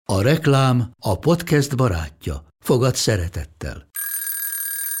A reklám a podcast barátja. Fogad szeretettel.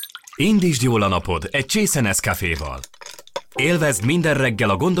 Indítsd jól a napod egy csésze Nescaféval. Élvezd minden reggel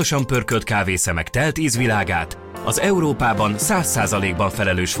a gondosan pörkölt kávészemek telt ízvilágát, az Európában 100%-ban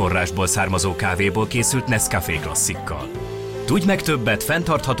felelős forrásból származó kávéból készült Nescafé klasszikkal. Tudj meg többet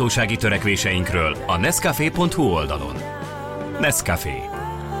fenntarthatósági törekvéseinkről a nescafé.hu oldalon. Nescafé.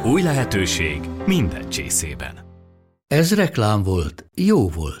 Új lehetőség minden csészében. Ez reklám volt, jó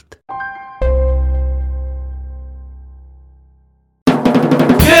volt.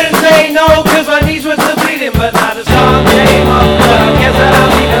 Couldn't say no, cause my knees were still bleeding, but now the song came up, but I guess that I'm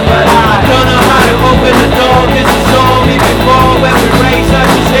leaving, but I don't know how to open the door, cause you saw me before, when we race, I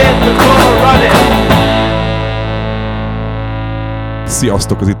just hit the floor running.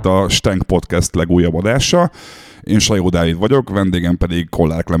 Sziasztok, ez itt a Stenk Podcast legújabb adása. Én Sajó Dávid vagyok, vendégem pedig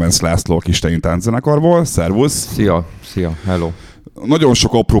Kollár Klemens László a Kistein Tánczenekarból. Szervusz! Szia, hello! Nagyon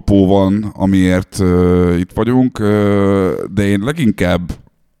sok apropó van, amiért itt vagyunk, de én leginkább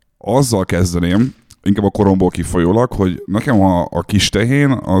azzal kezdeném, inkább a koromból kifolyólag, hogy nekem a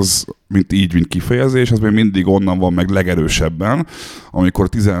Kistehén az, mint kifejezés, az még mindig onnan van meg legerősebben, amikor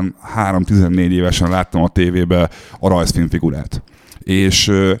 13-14 évesen láttam a tévébe a rajzfilmfigurát.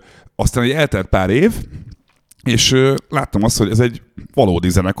 És aztán egy eltelt pár év, és láttam azt, hogy ez egy valódi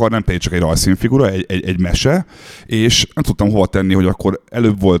zenekar, nem pedig csak egy rajzfilmfigura, egy mese, és nem tudtam hova tenni, hogy akkor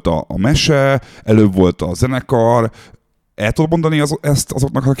előbb volt a mese, előbb volt a zenekar. El tudod mondani ezt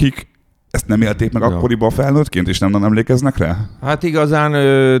azoknak, akik ezt nem élték meg akkoriban felnőttként, és nem emlékeznek rá? Hát igazán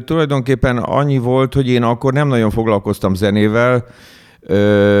tulajdonképpen annyi volt, hogy én akkor nem nagyon foglalkoztam zenével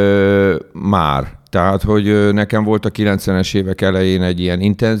már. Tehát, hogy nekem volt a 90-es évek elején egy ilyen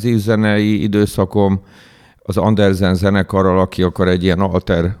intenzív zenei időszakom, az Andersen zenekarral, aki akkor egy ilyen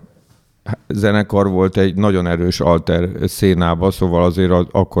alter zenekar volt, egy nagyon erős alter szénába, szóval azért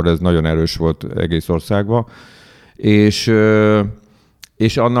akkor ez nagyon erős volt egész országban. És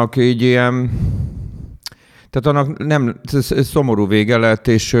annak így ilyen, tehát annak nem, szomorú vége lett,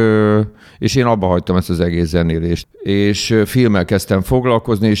 és én abba hagytam ezt az egész zenélést. És filmmel kezdtem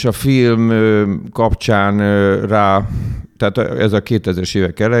foglalkozni, és a film kapcsán tehát ez a 2000-es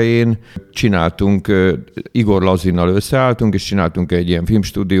évek elején csináltunk, Igor Lazinnal összeálltunk, és csináltunk egy ilyen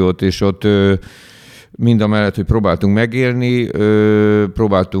filmstúdiót, és ott mind a mellett, hogy próbáltunk megélni,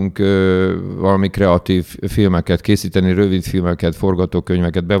 próbáltunk valami kreatív filmeket készíteni, rövid filmeket,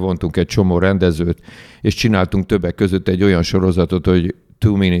 forgatókönyveket, bevontunk egy csomó rendezőt, és csináltunk többek között egy olyan sorozatot, hogy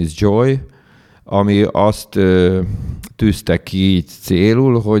 2 Minutes Joy, ami azt tűzte ki így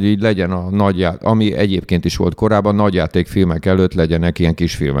célul, hogy így legyen a nagyjáték, ami egyébként is volt korábban, nagyjátékfilmek előtt legyenek ilyen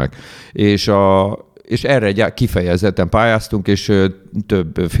kisfilmek. És erre kifejezetten pályáztunk, és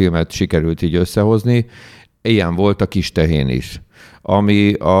több filmet sikerült így összehozni. Ilyen volt a Kistehén is.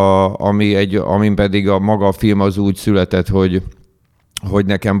 Amin pedig a maga a film az úgy született, hogy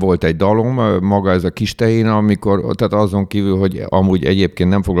nekem volt egy dalom, maga ez a Kistehén, tehát azon kívül, hogy amúgy egyébként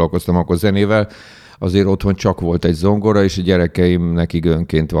nem foglalkoztam akkor zenével, azért otthon csak volt egy zongora, és a gyerekeimnek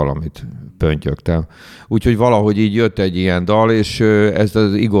időnként valamit pöntjögtem. Úgyhogy valahogy így jött egy ilyen dal, és ez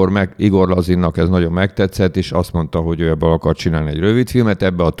az Igor Lazinnak ez nagyon megtetszett, és azt mondta, hogy ő ebből akar csinálni egy rövidfilmet,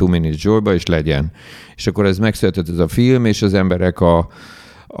 ebbe a 2 Minutes Joy-ba, és legyen. És akkor ez megszületett ez a film, és az emberek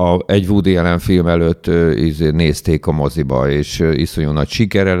egy Woody Allen film előtt nézték a moziba, és iszonyú nagy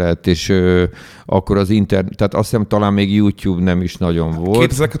sikere lett, és akkor az tehát azt hiszem talán még YouTube nem is nagyon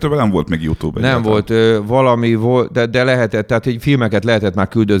volt. 2002-ben nem volt még YouTube. Nem volt, valami volt, de lehetett, tehát egy filmeket lehetett már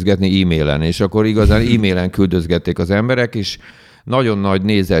küldözgetni e-mailen, és akkor igazán e-mailen küldözgették az emberek, és nagyon nagy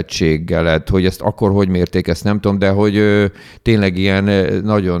nézettséggel lett, hogy ezt akkor hogy mérték, ezt nem tudom, de hogy tényleg ilyen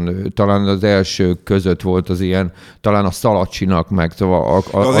nagyon, talán az első között volt az ilyen, talán a Szalacsinak meg. Szóval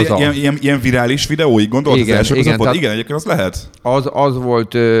ilyen virális videóig gondolod? Igen, az első igen, volt? Igen, egyébként az lehet. Az volt,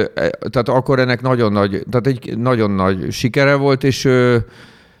 tehát akkor ennek nagyon nagy, tehát egy nagyon nagy sikere volt,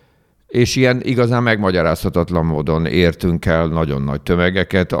 és ilyen igazán megmagyarázhatatlan módon értünk el nagyon nagy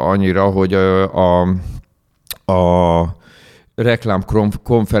tömegeket, annyira, hogy a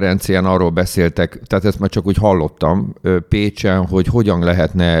reklámkonferencián arról beszéltek, tehát ezt már csak úgy hallottam Pécsen, hogy hogyan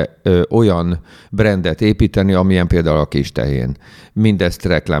lehetne olyan brandet építeni, amilyen például a Kistehén. Mindezt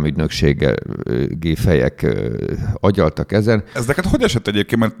reklámügynökségi fejek agyaltak ezen. Ez neked hogy esett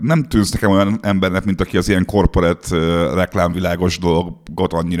egyébként, mert nem tűnsz nekem olyan embernek, mint aki az ilyen korporát reklámvilágos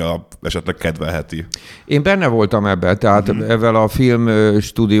dolgot annyira esetleg kedvelheti. Én benne voltam ebben, tehát ezzel a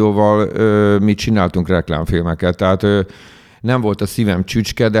filmstúdióval mi csináltunk reklámfilmeket, tehát nem volt a szívem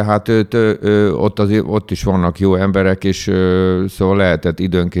csücske, de hát ott is vannak jó emberek, és szóval lehetett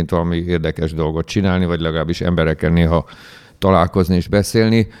időnként valami érdekes dolgot csinálni, vagy legalábbis emberekkel néha találkozni és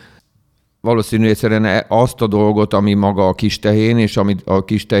beszélni. Valószínűleg egyszerűen azt a dolgot, ami maga a Kistehén, és amit a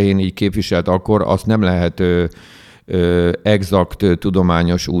Kistehén így képviselt akkor, azt nem lehet exakt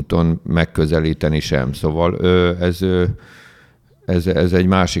tudományos úton megközelíteni sem. Szóval ez egy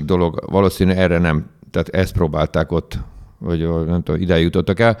másik dolog. Valószínűleg erre nem, tehát ezt próbálták ott, vagy nem tudom, ide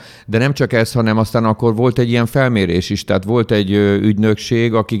jutottak el. De nem csak ez, hanem aztán akkor volt egy ilyen felmérés is, tehát volt egy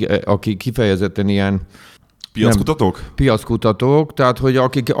ügynökség, aki kifejezetten ilyen piackutatók, tehát hogy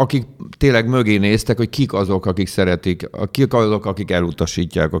akik tényleg mögé néztek, hogy kik azok, akik szeretik, kik azok, akik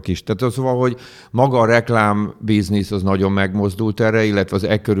elutasítják a kis. Tehát szóval, hogy maga a reklám biznisz az nagyon megmozdult erre, illetve az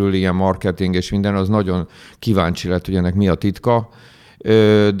körül ilyen marketing és minden, az nagyon kíváncsi lett, hogy ennek mi a titka.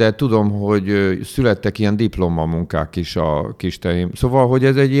 De tudom, hogy születtek ilyen diplomamunkák is a Kistehén. Szóval, hogy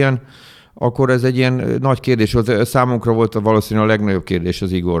ez egy ilyen, akkor ez egy ilyen nagy kérdés. Számunkra volt valószínűleg a legnagyobb kérdés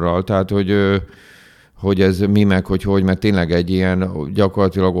az Igorral, tehát, hogy ez mi meg, hogy mert tényleg egy ilyen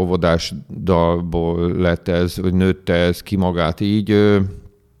gyakorlatilag óvodás dalból lett ez, hogy nőtte ez ki magát így,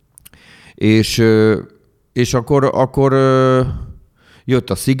 és akkor jött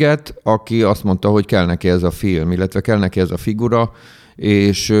a Sziget, aki azt mondta, hogy kell neki ez a film, illetve kell neki ez a figura,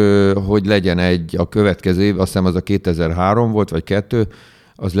 és hogy legyen a következő év, azt hiszem az a 2003 volt, vagy 2,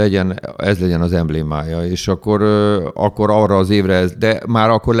 ez legyen az emblémája, és akkor arra az évre, de már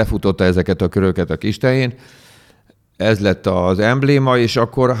akkor lefutotta ezeket a köröket a Kistehén, ez lett az embléma, és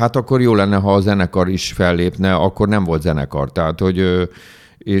akkor jó lenne, ha a zenekar is fellépne, akkor nem volt zenekar, tehát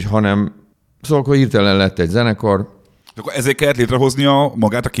hanem szóval akkor hirtelen lett egy zenekar. Akkor ezért kellett létrehoznia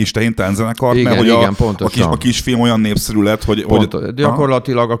magát a Kistehén tánczenekart, igen, mert igen, hogy a kisfilm olyan népszerű lett, hogy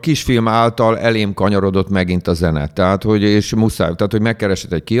gyakorlatilag a kisfilm által elém kanyarodott megint a zene. Tehát, és muszáj, tehát, hogy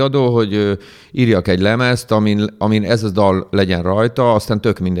megkeresett egy kiadó, hogy írjak egy lemezt, amin ez a dal legyen rajta, aztán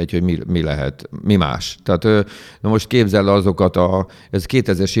tök mindegy, hogy mi lehet, mi más. Tehát, na most képzeld azokat, ez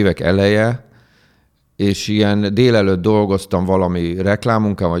 2000-es évek eleje, és ilyen délelőtt dolgoztam valami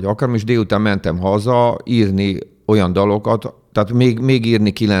reklámunkán, vagy akármi, és délután mentem haza írni olyan dalokat, tehát még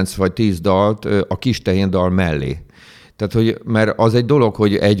írni 9 vagy 10 dalt a Kistehén dal mellé. Tehát, mert az egy dolog,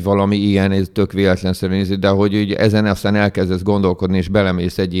 hogy egy valami ilyen, ez tök véletlenszerű nézni, de hogy ezen aztán elkezdesz gondolkodni, és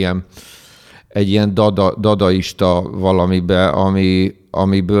belemész egy ilyen dadaista valamibe,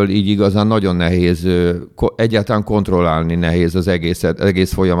 amiből így igazán nagyon nehéz, egyáltalán kontrollálni nehéz az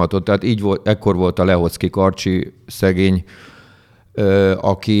egész folyamatot. Tehát ekkor volt a Lehocki Karcsi szegény,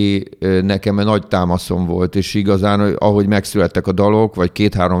 aki nekem nagy támaszom volt, és igazán, ahogy megszülettek a dalok, vagy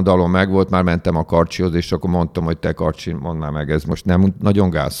 2-3 dalon megvolt, már mentem a Karcsihoz, és akkor mondtam, hogy te Karcsi, mondd már meg, ez most nem nagyon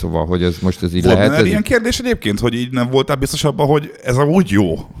gáz, szóval, hogy ez most ez így volt lehet. Volt ilyen kérdés egyébként, hogy így nem voltál biztos abban, hogy ez amúgy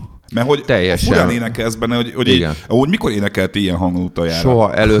jó? Mert hogy furán énekelsz benne, hogy így, ahogy mikor énekelt ilyen hangon utoljára?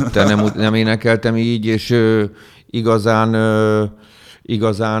 Soha előtte nem énekeltem így, és igazán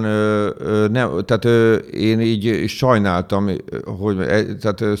nem, tehát én így sajnáltam,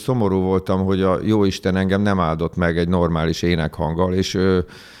 tehát szomorú voltam, hogy a Jóisten engem nem áldott meg egy normális énekhanggal, és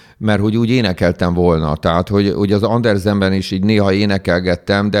mert hogy úgy énekeltem volna, tehát hogy az Andersenben is így néha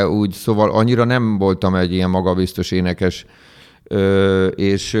énekelgettem, de úgy szóval annyira nem voltam egy ilyen magabiztos énekes,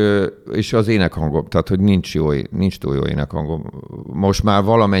 és az énekhangom, tehát hogy nincs túl jó énekhangom. Most már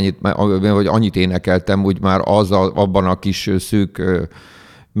valamennyit, vagy annyit énekeltem, úgy már abban a kis szűk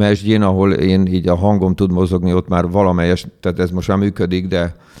mesdjén, ahol én így a hangom tud mozogni, ott már valamelyes, tehát ez most már működik,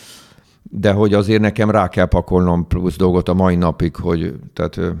 de hogy azért nekem rá kell pakolnom plusz dolgot a mai napig, hogy,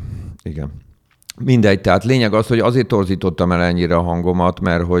 tehát igen. Mindegy, tehát lényeg az, hogy azért torzítottam el ennyire a hangomat,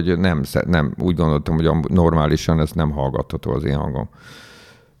 mert hogy nem úgy gondoltam, hogy normálisan ez nem hallgatható az én hangom.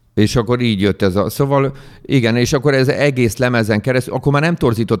 És akkor így jött ez Szóval igen, és akkor ez egész lemezen keresztül, akkor már nem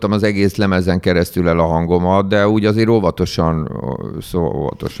torzítottam az egész lemezen keresztül el a hangomat, de úgy azért óvatosan.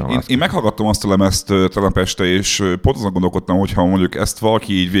 Én meghallgattam azt a lemezt tegnap este, és pont azon gondolkodtam, hogyha mondjuk ezt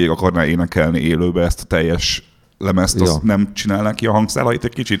valaki így végig akarná énekelni élőbe, ezt a teljes lemezt, azt nem csinálná ki a hangszálait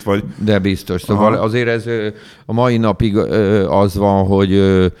egy kicsit, vagy? De biztos. Szóval azért ez a mai napig az van, hogy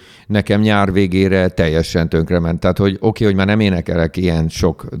nekem nyár végére teljesen tönkrement. Tehát, hogy oké, hogy már nem énekelek ilyen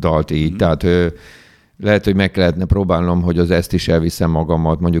sok dalt így, tehát lehet, hogy meg lehetne próbálnom, hogy az ezt is elviszem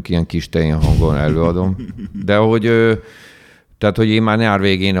magamat, mondjuk ilyen Kistehén hangon előadom. De hogy, tehát, hogy én már nyár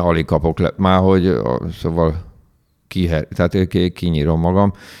végén alig kapok már, hogy szóval tehát kinyírom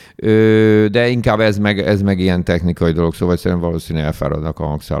magam. De inkább ez meg ilyen technikai dolog, szóval szerintem valószínűleg elfáradnak a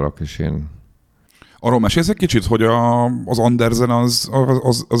hangszálak, és én... Arról mesélsz egy kicsit, hogy az Andersen az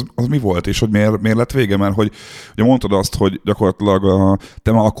mi volt, és hogy miért lett vége? Mert hogy ugye mondtad azt, hogy gyakorlatilag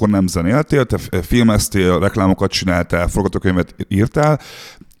te már akkor nem zenéltél, te filmeztél, reklámokat csináltál, forgatókönyvet írtál,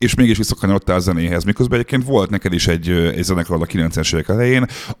 és mégis visszakanyarodtál zenéhez, miközben egyébként volt neked is egy zenekarod a 90-es évek elején,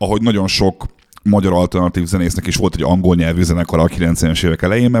 ahogy nagyon sok magyar alternatív zenésznek is volt egy angol nyelvű zenekar a 90-es évek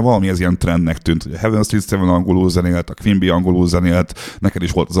elején, mert valami ez ilyen trendnek tűnt, hogy a Heaven Street Seven angolul zenélt, a Quimby angolul zenélt, neked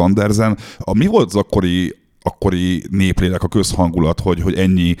is volt az Andersen. Mi volt az akkori néplélek, a közhangulat, hogy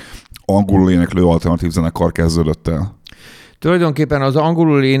ennyi angolul éneklő alternatív zenekar kezdődött el? Tulajdonképpen az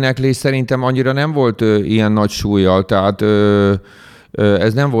angolul éneklés szerintem annyira nem volt ilyen nagy súlyjal, tehát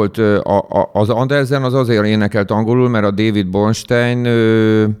ez nem volt, az Andersen az azért énekelt angolul, mert a David Bornstein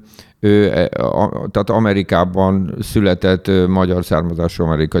tehát Amerikában született magyar származású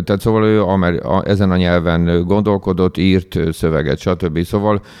amerikai. Tehát szóval ő ezen a nyelven gondolkodott, írt szöveget, stb.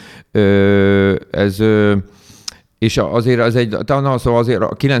 Szóval ez... És azért szóval azért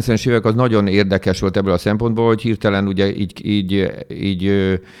a 90-es évek az nagyon érdekes volt ebből a szempontból, hogy hirtelen ugye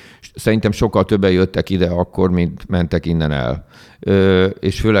így szerintem sokkal többen jöttek ide akkor, mint mentek innen el.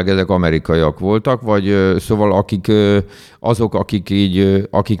 És főleg ezek amerikaiak voltak, vagy szóval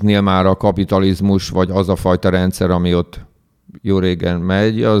akiknél már a kapitalizmus, vagy az a fajta rendszer, ami ott jó régen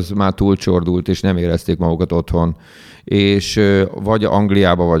megy, az már túlcsordult, és nem érezték magukat otthon. És vagy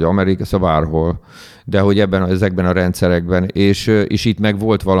Angliába, vagy Amerika, szóval bárhol. De hogy ezekben a rendszerekben, és itt meg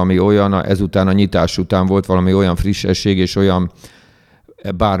volt valami olyan, ezután a nyitás után volt valami olyan frissesség, és olyan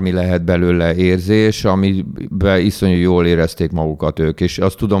bármi lehet belőle érzés, amiben iszonyú jól érezték magukat ők. És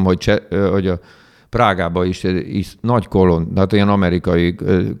azt tudom, hogy a Prágában is nagy tehát olyan amerikai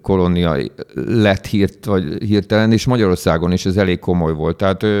kolónia lett hirtelen, és Magyarországon is ez elég komoly volt.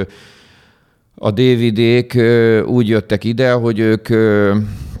 Tehát a Davidék úgy jöttek ide, hogy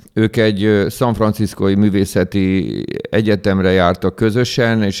ők egy San Franciscói művészeti egyetemre jártak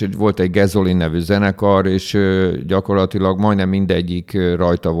közösen, és volt egy Gasoline nevű zenekar, és gyakorlatilag majdnem mindegyik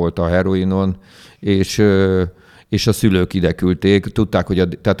rajta volt a heroinon, és a szülők ide küldték. Tudták,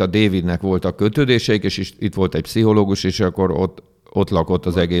 hogy tehát a Davidnek voltak kötődéseik, és itt volt egy pszichológus, és akkor ott lakott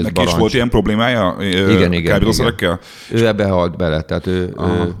az egész Neki barancs. is volt ilyen problémája? Igen. Kábítószerekkel? Ő ebbe halt bele, tehát ő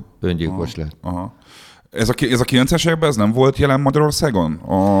öngyilkos lett. Aha. Ez a 90-es években ez nem volt jelen Magyarországon?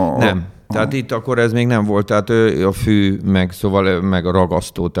 Nem. Tehát itt akkor ez még nem volt, tehát a fű, meg a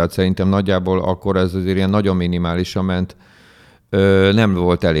ragasztó, tehát szerintem nagyjából akkor ez azért ilyen nagyon minimálisan ment, nem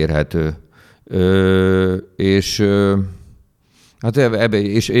volt elérhető. És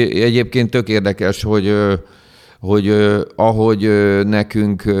egyébként tök érdekes, hogy ahogy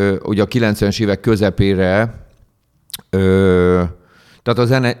nekünk ugye a 90-es évek közepére tehát a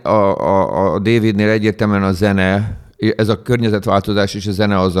zene, a Davidnél egyértelműen a zene, ez a környezetváltozás és a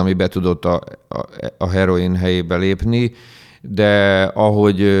zene az, ami be tudott a heroin helyébe lépni, de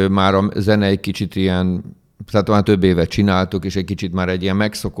ahogy már a zene egy kicsit ilyen, tehát már több évet csináltuk, és egy kicsit már egy ilyen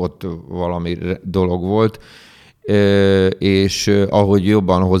megszokott valami dolog volt, és ahogy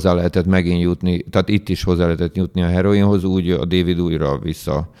jobban hozzá lehetett megint jutni, tehát itt is hozzá lehetett jutni a heroinhoz, úgy a David újra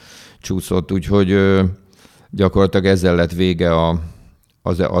visszacsúszott, úgyhogy gyakorlatilag ezzel lett vége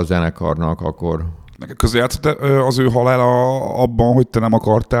a zenekarnak akkor. Neked közrejátszott az ő halála abban, hogy te nem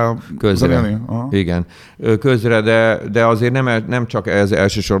akartál zenélni? Igen, közre, de azért nem csak ez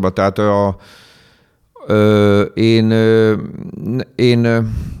elsősorban. Tehát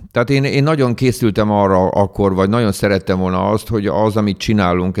én nagyon készültem arra akkor, vagy nagyon szerettem volna azt, hogy az, amit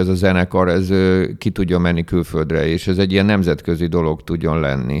csinálunk, ez a zenekar, ez ki tudjon menni külföldre, és ez egy ilyen nemzetközi dolog tudjon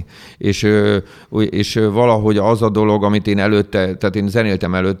lenni. És valahogy az a dolog, amit én előtte, tehát én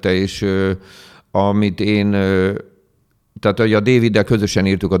zenéltem előtte, és amit én, tehát hogy a Daviddel közösen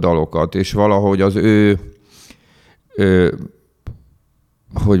írtuk a dalokat, és valahogy az ő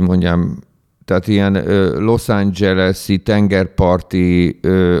hogy mondjam, tehát ilyen Los Angeles-i tengerparti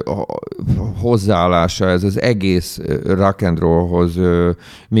hozzáállása ez az egész rock and rollhoz,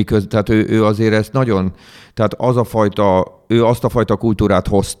 tehát ő azért ezt nagyon, tehát ő azt a fajta kultúrát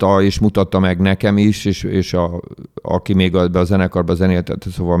hozta, és mutatta meg nekem is, és aki még ebbe a zenekarba zenéltette,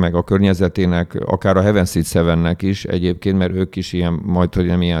 szóval meg a környezetének, akár a Heaven Street Sevennek is egyébként, mert ők is ilyen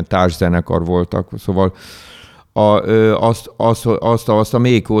ilyen társzenekar voltak, szóval azt a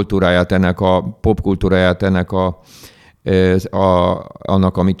mély kultúráját, ennek a popkultúráját, ennek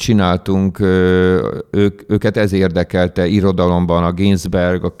annak, amit csináltunk, őket ez érdekelte irodalomban, a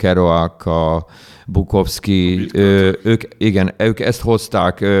Ginsberg, a Kerouac, a Bukowski, ők ezt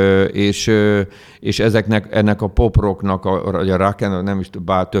hozták, és ennek a poprocknak, a rock and roll, nem is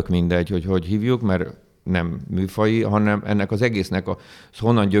bár tök mindegy, hogy hívjuk, mert nem műfaji, hanem ennek az egésznek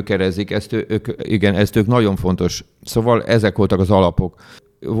honnan gyökerezik, ezt ők nagyon fontos. Szóval ezek voltak az alapok.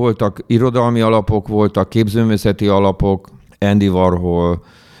 Voltak irodalmi alapok, voltak képzőművészeti alapok, Andy Warhol,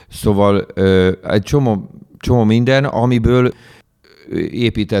 szóval egy csomó minden, amiből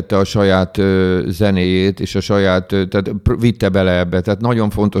építette a saját zenéjét, és a saját, tehát vitte bele ebbe. Tehát nagyon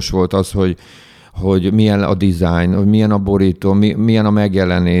fontos volt az, hogy milyen a design, hogy milyen a borító, milyen a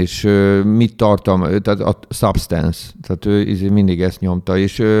megjelenés, mit tartalmaz, tehát a substance, tehát ő mindig ezt nyomta,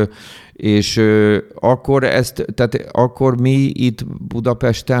 és akkor mi itt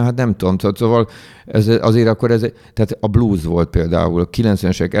Budapesten, hát nem tudom, szóval tehát a blues volt például, a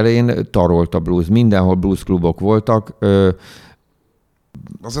 90-esek elején tarolt a blues, mindenhol bluesklubok voltak,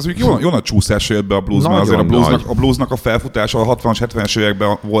 Az mondjuk jó nagy csúszás jött be a bluesban, azért a bluesnak a felfutása a 60-as, 70-es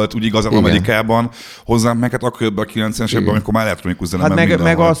években volt úgy igazán Amerikában, hozzám meg hát akkor jött be a 90-es években, amikor már elektronikus zene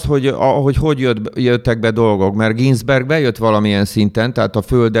meg az, hogy jöttek be dolgok, mert Ginsberg bejött valamilyen szinten, tehát a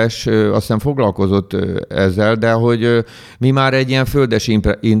földes, azt hiszem foglalkozott ezzel, de hogy mi már egy ilyen földes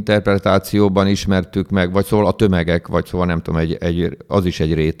interpretációban ismertük meg, vagy szóval a tömegek, vagy szóval nem tudom, az is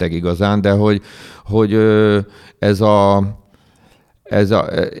egy réteg igazán, de hogy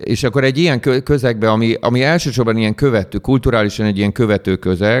és akkor egy ilyen közegben, ami elsősorban ilyen követő, kulturálisan egy ilyen követő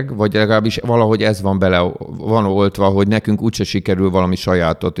közeg, vagy legalábbis valahogy ez van oltva, hogy nekünk úgyse sikerül valami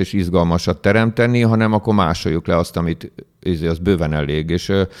sajátot és izgalmasat teremteni, hanem akkor másoljuk le azt, amit az bőven elég.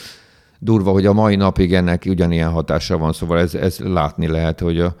 És durva, hogy a mai napig ennek ugyanilyen hatása van, szóval ez látni lehet,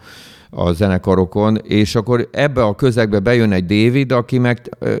 hogy a zenekarokon, és akkor ebbe a közegbe bejön egy David, aki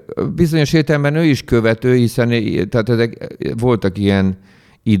meg bizonyos értelemben ő is követő, hiszen tehát ezek voltak ilyen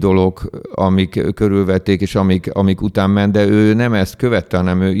idolok, amik körülvették, és amik után ment, de ő nem ezt követte,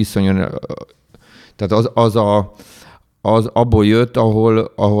 hanem ő iszonyan, tehát az abból jött,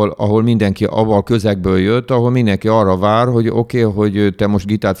 ahol mindenki, abban a közegből jött, ahol mindenki arra vár, hogy oké, hogy te most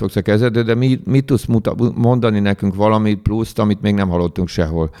gitárt fogsz a kezedbe, de mit tudsz mondani nekünk valamit pluszt, amit még nem hallottunk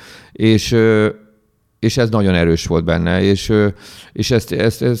sehol. És ez nagyon erős volt benne, és ezt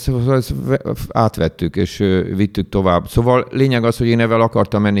átvettük, és vittük tovább. Szóval lényeg az, hogy én ezzel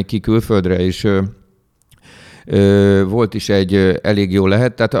akartam menni ki külföldre, és volt is egy elég jó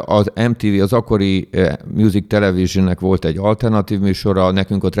lehet, tehát az MTV, az akkori Music Televisionnek volt egy alternatív műsora,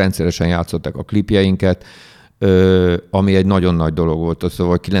 nekünk ott rendszeresen játszották a klipjeinket, ami egy nagyon nagy dolog volt.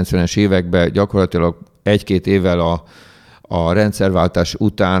 Szóval 90-es években gyakorlatilag 1-2 évvel a rendszerváltás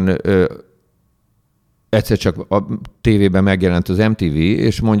után egyszer csak a tévében megjelent az MTV,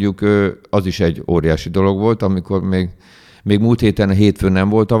 és mondjuk az is egy óriási dolog volt, amikor még múlt héten a hétfőn nem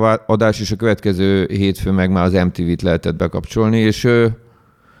volt adás, és a következő hétfőn meg már az MTV-t lehetett bekapcsolni,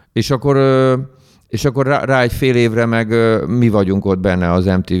 és akkor rá egy fél évre meg mi vagyunk ott benne az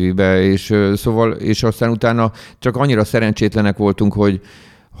MTV-be, és aztán utána csak annyira szerencsétlenek voltunk, hogy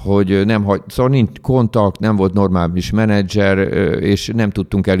szóval nincs kontakt, nem volt normális menedzser, és nem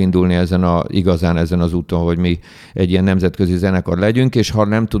tudtunk elindulni igazán ezen az úton, hogy mi egy ilyen nemzetközi zenekar legyünk, és ha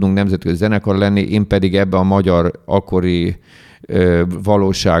nem tudunk nemzetközi zenekar lenni, én pedig ebbe a magyar akkori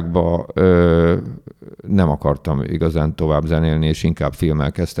valóságba nem akartam igazán tovább zenélni, és inkább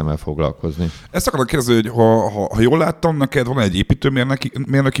filmmel kezdtem el foglalkozni. Ezt akarok kérdezni, hogy ha jól láttam, neked van egy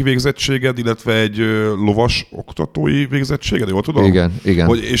építőmérnöki végzettséged, illetve egy lovas oktatói végzettséged, jól tudom? Igen.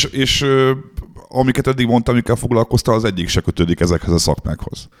 És amiket eddig mondtam, amikkel foglalkoztál, az egyik se kötődik ezekhez a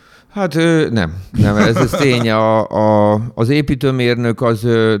szakmákhoz. Hát nem, ez tény. Az építőmérnök az,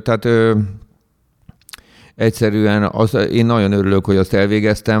 tehát egyszerűen én nagyon örülök, hogy azt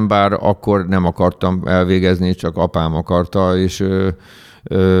elvégeztem, bár akkor nem akartam elvégezni, csak apám akarta,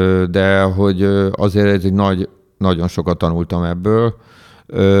 de hogy azért ez egy nagyon sokat tanultam ebből,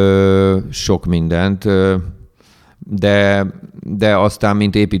 sok mindent, de aztán,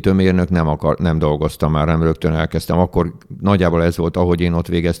 mint építőmérnök nem dolgoztam már, nem rögtön elkezdtem. Akkor nagyjából ez volt, ahogy én ott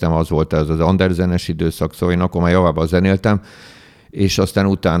végeztem, az volt ez az underzenes időszak, szóval én akkor már javában zenéltem, és aztán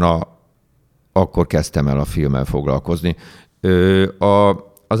utána akkor kezdtem el a filmmel foglalkozni.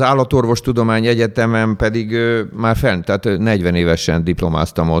 Az Állatorvostudományi Egyetemen pedig már tehát 40 évesen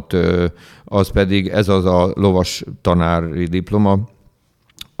diplomáztam ott, az pedig ez az a lovas tanári diploma,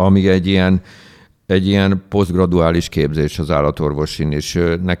 ami egy ilyen posztgraduális képzés az állatorvosin, és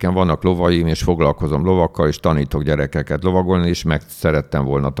nekem vannak lovaim, és foglalkozom lovakkal, és tanítok gyerekeket lovagolni, és meg szerettem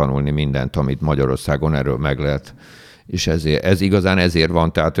volna tanulni mindent, amit Magyarországon erről meg lehet. És ez igazán ezért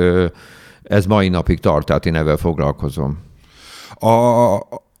van, tehát ez mai napig tart, tehát én ezzel foglalkozom.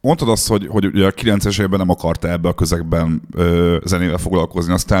 Mondtad azt, hogy ugye a 90-es években nem akartál ebbe a közegben zenével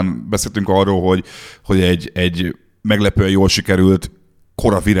foglalkozni, aztán beszéltünk arról, hogy egy meglepően jól sikerült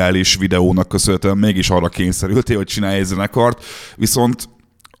koravirális videónak köszönhetően mégis arra kényszerültél, hogy csinálj egy zenekart, viszont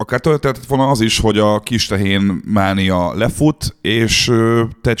akár történhetett volna az is, hogy a kistehén mánia lefut, és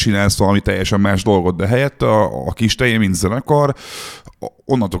te csinálsz valami teljesen más dolgot, de helyett a kistehén, mint zenekar,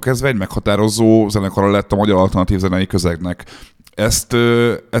 onnantól kezdve egy meghatározó zenekara lett a magyar alternatív zenei közegnek.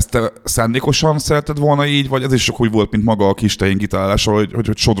 Ezt te szándékosan szereted volna így, vagy ez is csak úgy volt, mint maga a kis tehén kitalálása, hogy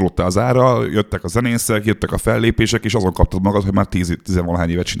sodródtál az ára, jöttek a zenészek, jöttek a fellépések, és azon kaptad magad, hogy már 10-valahány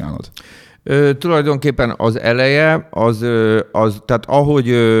évet csinálod? Tulajdonképpen az eleje, tehát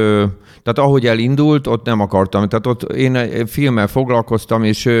ahogy elindult, ott nem akartam. Tehát ott én filmmel foglalkoztam,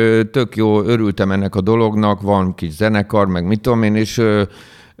 és tök jó, örültem ennek a dolognak, van kis zenekar, meg mit tudom én, és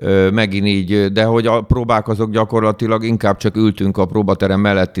megint így, de hogy a próbák azok gyakorlatilag inkább csak ültünk a próbaterem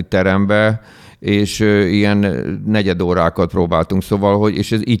melletti terembe, és ilyen negyedórákat próbáltunk, szóval,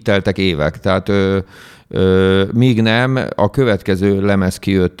 és ez így teltek évek, tehát míg nem, a következő lemez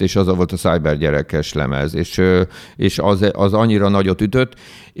kijött, és az volt a Cybergyerekes lemez, és az annyira nagyot ütött,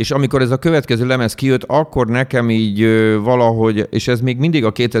 és amikor ez a következő lemez kijött, akkor nekem így valahogy, és ez még mindig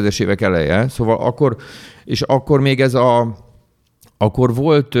a 2000-es évek eleje, szóval akkor még ez akkor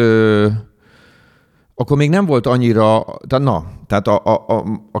volt, akkor még nem volt annyira, tehát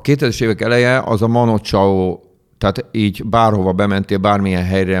a 2000-es évek eleje az a Mano Chao, tehát így bárhova bementél, bármilyen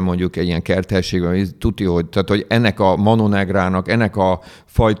helyre, mondjuk egy ilyen kerthelységben, tudja, hogy ennek a Mano Negrának, ennek a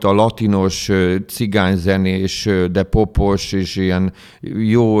fajta latinos, cigányzenés, de popos, és ilyen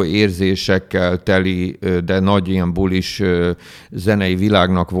jó érzésekkel teli, de nagy ilyen bulis zenei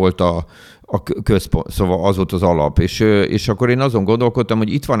világnak volt a központ, szóval az volt az alap. És akkor én azon gondolkodtam,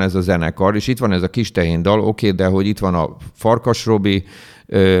 hogy itt van ez a zenekar, és itt van ez a kis tehén dal, oké, de hogy itt van a Farkas Robi,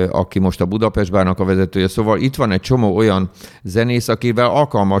 aki most a Budapest Bárnak a vezetője, szóval itt van egy csomó olyan zenész, akivel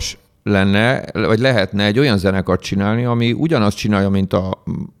alkalmas lenne, vagy lehetne egy olyan zenekart csinálni, ami ugyanazt csinálja, mint a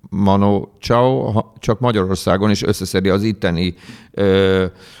Mano Chao, csak Magyarországon, és összeszedi az itteni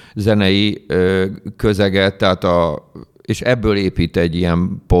zenei közeget, tehát és ebből épít egy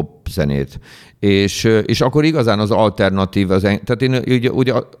ilyen pop zenét. És akkor igazán az alternatív, tehát én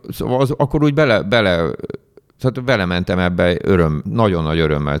ugye akkor úgy tehát belementem ebbe nagyon nagy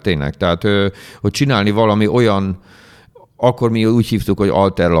örömmel, tényleg. Tehát, hogy csinálni valami olyan, akkor mi úgy hívtuk, hogy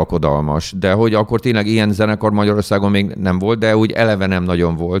alterlakodalmas, de hogy akkor tényleg ilyen zenekar Magyarországon még nem volt, de úgy eleve nem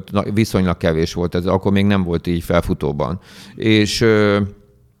nagyon volt, viszonylag kevés volt ez, akkor még nem volt így felfutóban.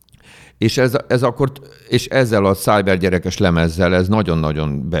 És ezzel a Cybergyerekes lemezzel ez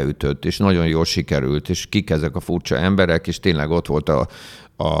nagyon-nagyon beütött, és nagyon jól sikerült, és kik ezek a furcsa emberek, és tényleg ott volt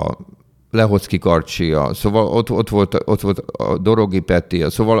a Lehocki Karcsia, szóval ott volt a Dorogi Petti,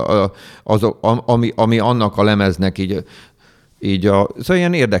 szóval ami annak a lemeznek szóval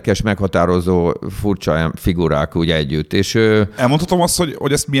ilyen érdekes, meghatározó, furcsa figurák úgy együtt. És, elmondhatom azt,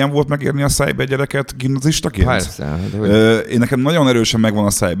 hogy ezt milyen volt megérni a Cybergyereket gimnazistaként? Persze. Én nekem nagyon erősen megvan a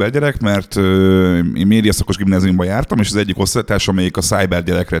Cybergyerek, mert én médiaszakos gimnáziumban jártam, és az egyik osztálytársam, amelyik a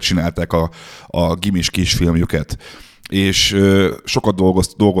Cybergyerekre csinálták a gimis kisfilmjüket. És sokat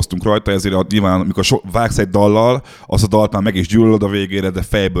dolgoztunk rajta, ezért nyilván, amikor vágsz egy dallal, az a dalt már meg is gyűlölöd a végére, de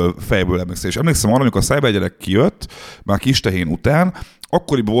fejből emlékszel. És emlékszem arra, amikor a Cybergyerek kijött, már kis tehén után,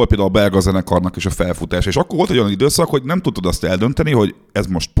 akkoriban volt például a belga zenekarnak is a felfutás, és akkor volt egy olyan időszak, hogy nem tudtad azt eldönteni, hogy ez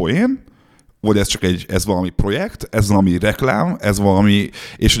most poén, vagy ez csak ez valami projekt, ez valami reklám, ez valami,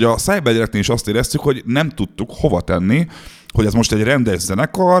 és hogy a Cybergyereknél is azt éreztük, hogy nem tudtuk hova tenni, hogy ez most egy rendes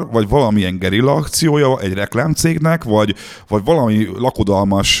zenekar, vagy valamilyen gerilla akciója egy reklámcégnek, vagy valami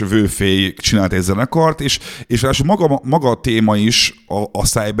lakodalmas vőfély csinált egy zenekart, és maga a téma is, a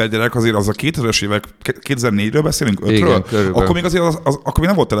Cybergyerek azért az a 2000-es évek, 2004-ről beszélünk, 5-ről? Igen, körülbelül. Akkor még azért akkor még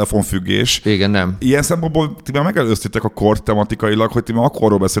nem volt telefonfüggés. Igen, nem. Ilyen szempontból ti már megelőztétek a kort tematikailag, hogy ti már akkor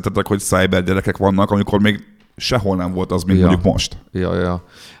arról beszéltetek, hogy Cybergyerekek vannak, amikor még sehol nem volt az, mint mondjuk most. Ja.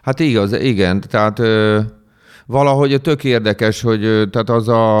 Hát igaz, igen, tehát valahogy tök érdekes, hogy tehát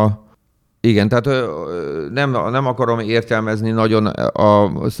igen, tehát nem akarom értelmezni nagyon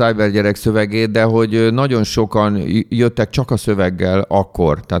a Cybergyerek szövegét, de hogy nagyon sokan jöttek csak a szöveggel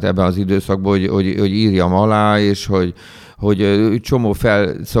akkor, tehát ebben az időszakban, hogy írjam alá, és hogy csomó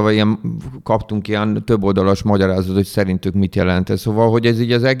szóval kaptunk ilyen több oldalas magyarázatot, hogy szerintük mit jelent ez. Szóval, hogy ez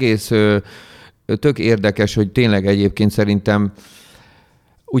így az egész tök érdekes, hogy tényleg egyébként szerintem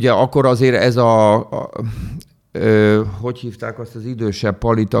ugye akkor azért ez hogy hívták azt az idősebb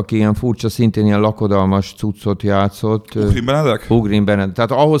Palit, aki ilyen furcsa, szintén ilyen lakodalmas cuccot játszott. Ugrin Benedek? Ugrin Benedek.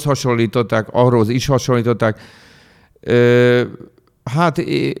 Tehát ahhoz hasonlították, arról is hasonlították. Hát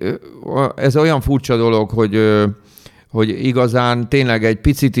ez olyan furcsa dolog, hogy igazán tényleg egy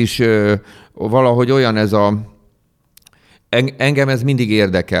picit is valahogy olyan engem ez mindig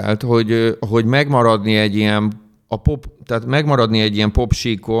érdekelt, hogy megmaradni egy ilyen tehát megmaradni egy ilyen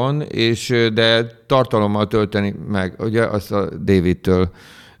popsíkon, de tartalommal tölteni meg, ugye azt a Davidtől,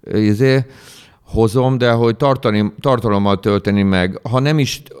 hozom, de hogy tartalommal tölteni meg. Ha nem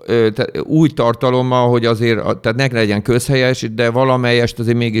is új tartalommal, hogy azért, tehát ne legyen közhelyes, de valamelyest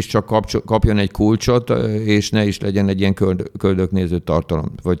azért mégiscsak kapjon egy kulcsot, és ne is legyen egy ilyen köldöknéző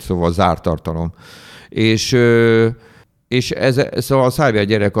tartalom, vagy szóval zárt tartalom. És szóval a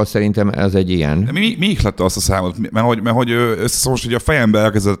Cybergyerek azt szerintem ez egy ilyen. De mi ihlette azt a számot? Mert hogy most ugye a fejembe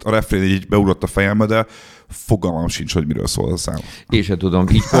elkezdett, a refrén így beugrott a fejembe, de fogalmam sincs, hogy miről szól a szám. Én sem tudom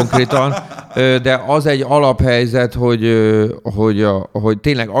így konkrétan, de az egy alaphelyzet, hogy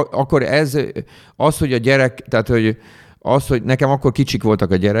tényleg akkor az, hogy a gyerek, tehát hogy az, hogy nekem akkor kicsik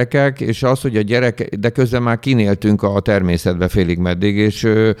voltak a gyerekek, és az, hogy a gyerek, de közben már kinéltünk a természetbe félig meddig, és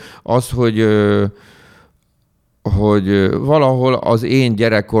az, hogy valahol az én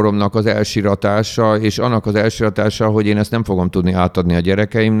gyerekkoromnak az elsiratása, és annak az elsiratása, hogy én ezt nem fogom tudni átadni a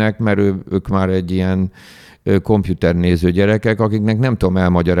gyerekeimnek, mert ők már egy ilyen komputernéző gyerekek, akiknek nem tudom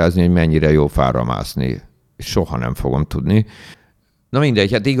elmagyarázni, hogy mennyire jó fára mászni. Soha nem fogom tudni. Na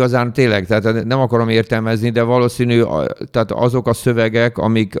mindegy, hát igazán tényleg, tehát nem akarom értelmezni, de valószínű, tehát azok a szövegek,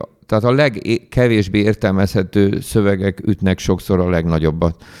 amik, tehát a legkevésbé értelmezhető szövegek ütnek sokszor a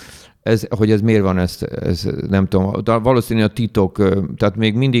legnagyobbat. Hogy ez miért van, ez nem tudom. De valószínű a titok, tehát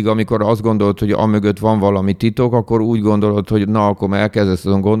még mindig, amikor azt gondolod, hogy amögött van valami titok, akkor úgy gondolod, hogy na, akkor elkezdesz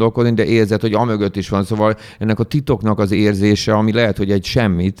azon gondolkodni, de érzed, hogy amögött is van. Szóval ennek a titoknak az érzése, ami lehet, hogy egy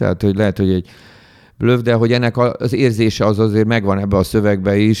semmi, tehát hogy lehet, hogy egy blöff, de hogy ennek az érzése az azért megvan ebbe a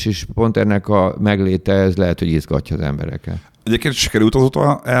szövegbe is, és pont ennek a megléte, ez lehet, hogy izgatja az embereket. Egyébként sikerült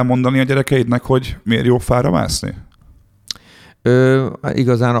azóta elmondani a gyerekeidnek, hogy miért jó fára mászni?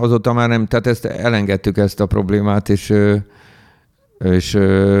 Igazán azóta már nem, tehát ezt elengedtük ezt a problémát, és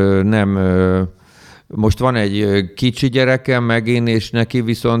nem. Most van egy kicsi gyerekem, meg én, és neki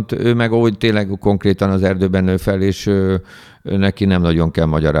viszont ő meg úgy tényleg konkrétan az erdőben nő fel, és neki nem nagyon kell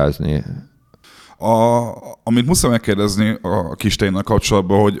magyarázni. Amit muszáj megkérdezni a Kisteinnel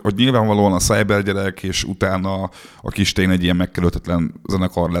kapcsolatban, hogy nyilvánvalóan a Cybergyerek, és utána a Kistein egy ilyen megkerülhetetlen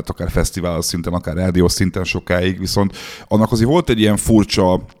zenekar lett, akár fesztivál szinten, akár rádiós szinten sokáig, viszont annak azért volt egy ilyen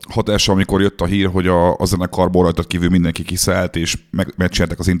furcsa hatása, amikor jött a hír, hogy a zenekarból rajtad kívül mindenki kiszállt, és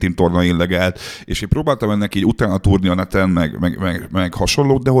megcsinálták az Intim Torna illegát, és én próbáltam ennek így utána túrni a neten, meg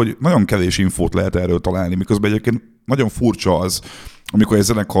hasonlót, de hogy nagyon kevés infót lehet erről találni, miközben egyébként nagyon furcsa az, amikor egy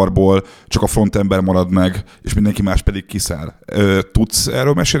zenekarból csak a frontember marad meg, és mindenki más pedig kiszáll. Tudsz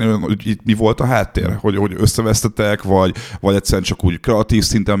erről mesélni, hogy itt mi volt a háttér? Hogy összevesztetek, vagy egyszerűen csak úgy kreatív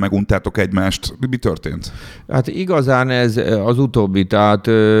szinten meguntátok egymást? Mi történt? Hát igazán ez az utóbbi. Tehát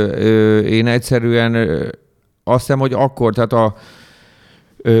én egyszerűen azt hiszem, hogy akkor, tehát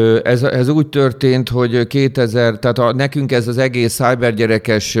ez úgy történt, hogy 2000, tehát nekünk ez az egész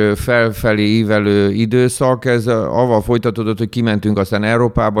cybergyerekes felfelé ívelő időszak, ez avval folytatódott, hogy kimentünk aztán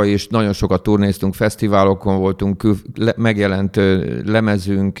Európába, és nagyon sokat turnéztunk, fesztiválokon voltunk, megjelent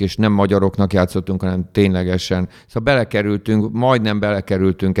lemezünk, és nem magyaroknak játszottunk, hanem ténylegesen. Szóval majdnem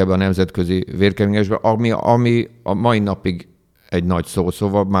belekerültünk ebbe a nemzetközi vérkeringésbe, ami a mai napig egy nagy szó,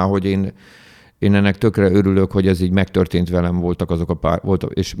 szóval már, hogy én ennek tökre örülök, hogy ez így megtörtént velem,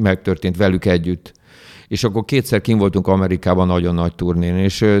 voltak és megtörtént velük együtt. És akkor kétszer kint voltunk Amerikában nagyon nagy turnén,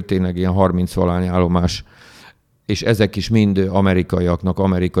 és tényleg ilyen 30-valány állomás, és ezek is mind amerikaiaknak,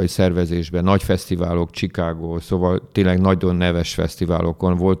 amerikai szervezésben, nagy fesztiválok, Chicago, szóval tényleg nagyon neves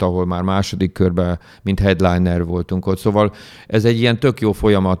fesztiválokon volt, ahol már második körben, mint headliner voltunk ott. Szóval ez egy ilyen tök jó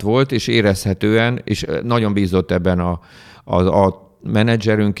folyamat volt, és érezhetően, és nagyon bízott ebben a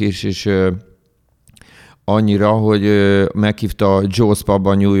menedzserünk is, és annyira, hogy meghívta Joe's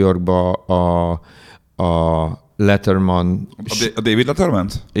Pubba New Yorkba a Letterman. A David Letterman?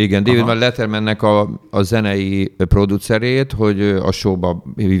 Igen, David Lettermannek a zenei producerét, hogy a showba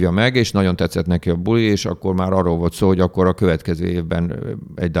hívja meg, és nagyon tetszett neki a buli, és akkor már arról volt szó, hogy akkor a következő évben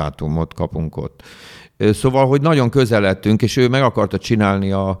egy dátumot kapunk ott. Szóval, hogy nagyon közel lettünk, és ő meg akarta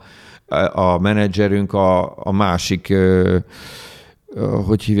csinálni a menedzserünk a másik,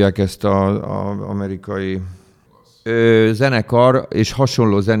 hogy hívják ezt az amerikai zenekar, és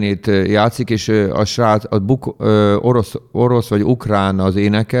hasonló zenét játszik, és a srác, orosz vagy ukrán az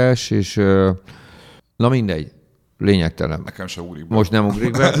énekes, és na mindegy, lényegtelen. Nekem sem ugrik be. Most nem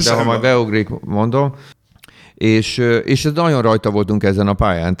ugrik be, de ha majd beugrik, mondom. És nagyon rajta voltunk ezen a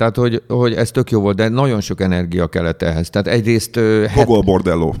pályán, tehát hogy ez tök jó volt, de nagyon sok energia kellett ehhez. Tehát egyrészt...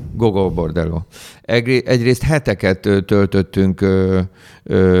 Gogol Bordello. Egyrészt heteket töltöttünk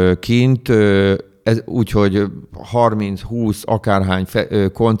kint, úgyhogy 30-20 akárhány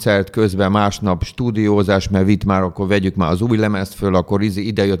koncert közben másnap stúdiózás, mert vitt már, akkor vegyük már az új lemezt föl, akkor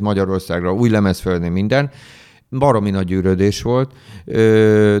ide jött Magyarországra új lemez fölni minden, baromi nagy gyűrődés volt,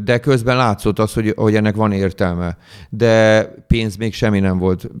 de közben látszott az, hogy ennek van értelme. De pénz még semmi nem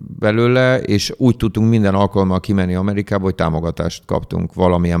volt belőle, és úgy tudtunk minden alkalommal kimenni Amerikába, hogy támogatást kaptunk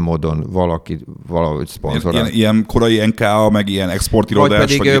valamilyen módon, valahogy szponzorál. Ilyen korai NKA, meg ilyen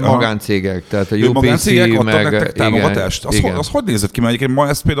exportirodás. Vagy pedig magáncégek, tehát a UPC, magáncégek adtak meg... nektek támogatást? Az hogy nézett ki? Mert ma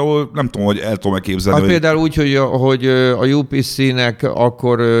ezt például nem tudom, hogy el tudom képzelni. Hát például úgy, hogy a UPC-nek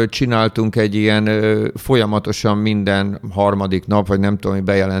akkor csináltunk egy ilyen folyamatosan minden harmadik nap, vagy nem tudom, hogy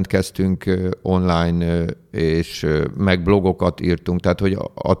bejelentkeztünk online, és meg blogokat írtunk, tehát hogy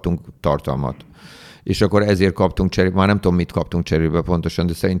adtunk tartalmat. És akkor ezért kaptunk cserébe, már nem tudom, mit kaptunk cserébe pontosan,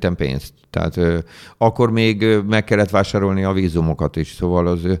 de szerintem pénzt. Tehát akkor még meg kellett vásárolni a vízumokat is, szóval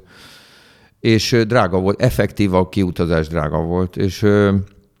az... És drága volt, effektív a kiutazás drága volt, és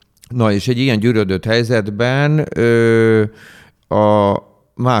és egy ilyen gyűrödött helyzetben a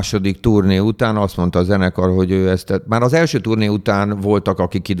második turné után azt mondta a zenekar, hogy ő ezt... Már az első turné után voltak,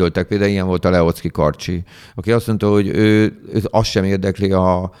 akik kidőltek, például ilyen volt a Leocki Karcsi, aki azt mondta, hogy ő azt sem érdekli,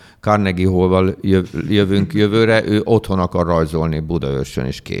 a Carnegie Hall-val jövünk jövőre, ő otthon akar rajzolni Budaörsön,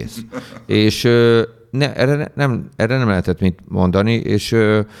 és kész. És erre nem lehetett mit mondani, és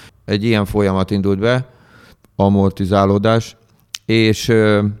egy ilyen folyamat indult be, amortizálódás,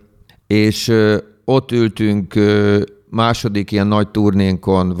 és ott ültünk második ilyen nagy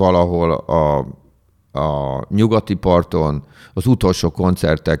turnénkon valahol a nyugati parton, az utolsó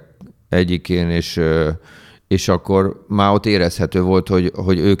koncertek egyikén, és akkor már ott érezhető volt,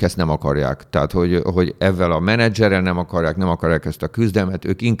 hogy ők ezt nem akarják. Tehát, hogy ezzel a menedzserrel nem akarják ezt a küzdelmet,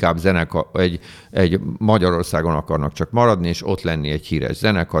 ők inkább egy Magyarországon akarnak csak maradni, és ott lenni egy híres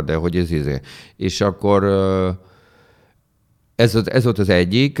zenekar, de hogy ez. És akkor... Ez volt az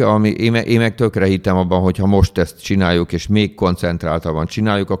egyik, ami én meg tökre hittem abban, hogy ha most ezt csináljuk, és még koncentráltabban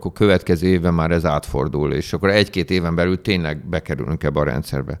csináljuk, akkor következő évben már ez átfordul, és akkor 1-2 éven belül tényleg bekerülünk ebbe a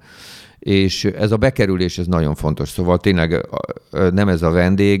rendszerbe. És ez a bekerülés, ez nagyon fontos. Szóval tényleg nem ez a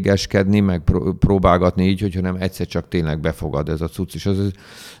vendégeskedni, meg próbálgatni így, hanem egyszer csak tényleg befogad ez a cucc. És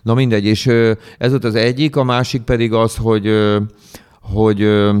na mindegy, és ez volt az egyik, a másik pedig az,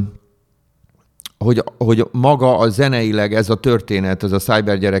 hogy maga a zeneileg ez a történet, ez a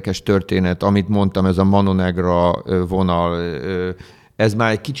cybergyerekes történet, amit mondtam, ez a Mano Negra vonal, ez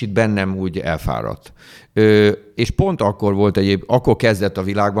már egy kicsit bennem úgy elfáradt. És pont akkor volt akkor kezdett a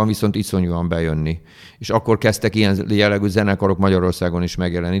világban viszont iszonyúan bejönni. És akkor kezdtek ilyen jellegű zenekarok Magyarországon is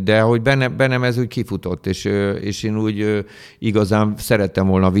megjelenni. De hogy bennem ez úgy kifutott, és én úgy igazán szerettem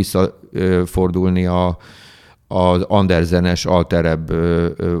volna visszafordulni az Andersenes alterebb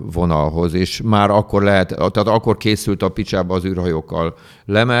vonalhoz, és már akkor tehát akkor készült a picsába az űrhajókkal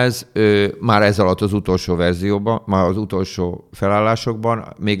lemez, már ez alatt az utolsó verzióban, már az utolsó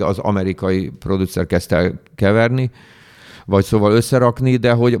felállásokban, még az amerikai producer kezdte el keverni, vagy szóval összerakni,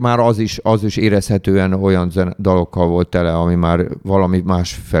 de hogy már az is érezhetően olyan dalokkal volt tele, ami már valami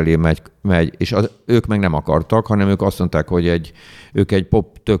más felé megy, és ők meg nem akartak, hanem ők azt mondták, hogy ők egy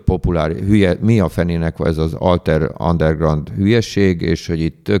tök populár hülye, mi a fenének ez az alter underground hülyeség, és hogy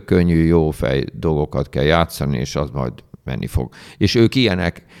itt tök könnyű, jó fej dolgokat kell játszani, és az majd menni fog. És ők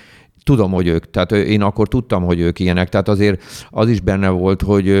ilyenek, tudom, hogy ők, tehát én akkor tudtam, hogy ők ilyenek, tehát azért az is benne volt,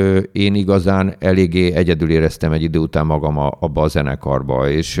 hogy én igazán eléggé egyedül éreztem egy idő után magam abba a zenekarba,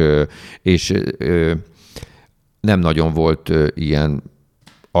 és nem nagyon volt ilyen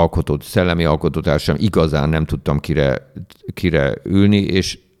szellemi alkotótársam, igazán nem tudtam kire ülni,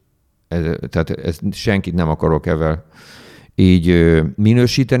 és tehát ezt senkit nem akarok ezzel így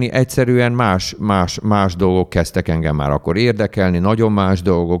minősíteni. Egyszerűen más dolgok kezdtek engem már akkor érdekelni, nagyon más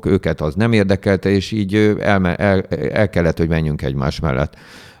dolgok, őket az nem érdekelte, és így el kellett, hogy menjünk egymás mellett.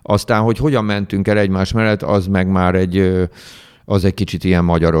 Aztán, hogy hogyan mentünk el egymás mellett, az meg már egy kicsit ilyen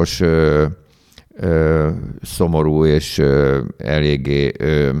magyaros, szomorú és eléggé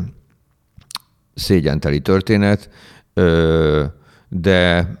szégyenteli történet,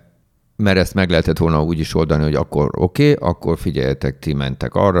 de mert ezt meg lehetett volna úgy is oldani, hogy akkor oké, akkor figyeljetek, ti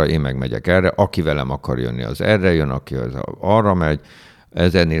mentek arra, én meg megyek erre, aki velem akar jönni, az erre jön, aki az arra megy,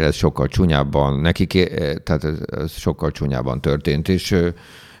 ez sokkal csúnyábban, tehát ez sokkal csúnyábban történt, és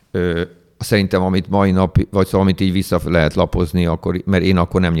szerintem, amit mai nap, vagy szóval, amit így vissza lehet lapozni, mert én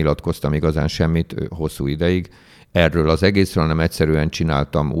akkor nem nyilatkoztam igazán semmit hosszú ideig erről az egészről, hanem egyszerűen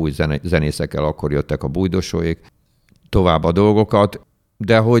csináltam új zenészekkel, akkor jöttek a Bújdosóék, tovább a dolgokat,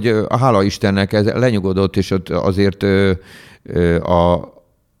 de hogy hála Istennek ez lenyugodott, és ott azért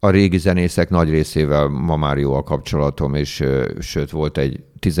a régi zenészek nagy részével ma már jó a kapcsolatom, és sőt volt egy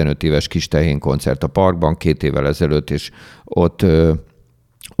 15 éves kis tehén koncert a Parkban 2 évvel ezelőtt, és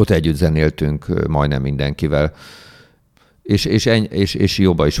Ott együtt zenéltünk majdnem mindenkivel. És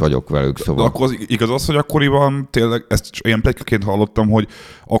jóba is vagyok velük, szóval. De akkor igaz az, hogy akkoriban tényleg, ezt ilyen pletykaként hallottam, hogy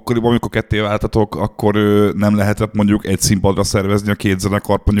akkoriban, amikor ketté váltatok, akkor nem lehetett mondjuk egy színpadra szervezni a két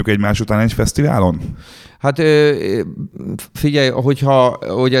zenekart mondjuk egymás után egy fesztiválon? Hát figyelj,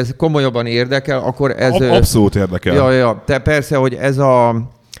 hogy ez komolyabban érdekel, akkor ez... Abszolút érdekel. Ja, te persze, hogy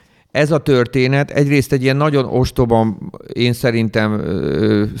ez a történet egyrészt egy ilyen nagyon ostoban, én szerintem,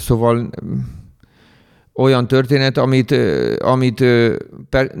 szóval olyan történet, amit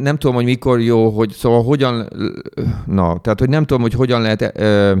nem tudom, hogy mikor jó, hogy szóval hogyan, tehát hogy nem tudom, hogy hogyan lehet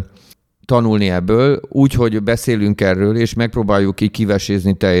tanulni ebből, úgy, hogy beszélünk erről, és megpróbáljuk így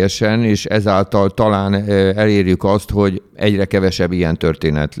kivesézni teljesen, és ezáltal talán elérjük azt, hogy egyre kevesebb ilyen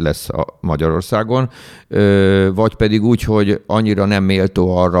történet lesz a Magyarországon, vagy pedig úgy, hogy annyira nem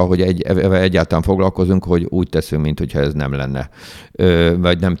méltó arra, hogy egyáltalán foglalkozunk, hogy úgy teszünk, mintha ez nem lenne,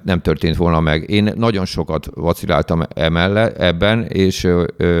 vagy nem történt volna meg. Én nagyon sokat vaciláltam ebben,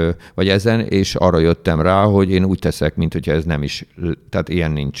 vagy ezen, és arra jöttem rá, hogy én úgy teszek, mintha ez nem is, tehát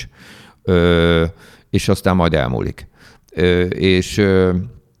ilyen nincs. És aztán majd elmúlik.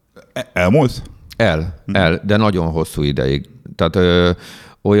 Elmúlt? De nagyon hosszú ideig. Tehát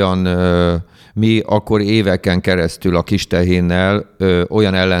mi akkor éveken keresztül a Kistehénnel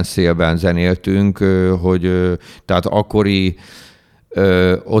olyan ellenszélben zenéltünk, hogy tehát akkori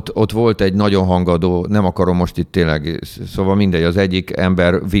ott volt egy nagyon hangadó, nem akarom most itt tényleg, szóval mindegy, az egyik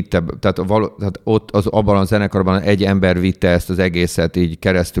ember vitte, tehát ott abban a zenekarban egy ember vitte ezt az egészet így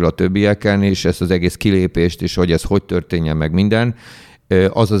keresztül a többieken, és ezt az egész kilépést is, hogy ez hogy történjen meg minden.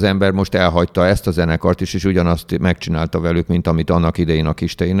 Az ember most elhagyta ezt a zenekart is, és ugyanazt megcsinálta velük, mint amit annak idején a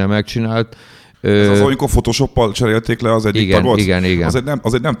Kistehénnel megcsinált. Ez az, amikor Photoshoppal cserélték le az egyik tagot? Igen.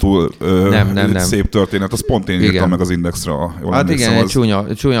 Az egy nem túl nem. Szép történet, azt pont én írtam meg az Indexra. Hát igen,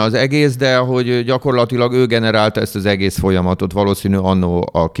 csúnya az egész, de hogy gyakorlatilag ő generálta ezt az egész folyamatot, valószínű annó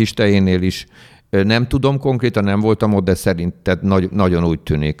a Kistehénnél is. Nem tudom konkrétan, nem voltam ott, de szerintem nagyon úgy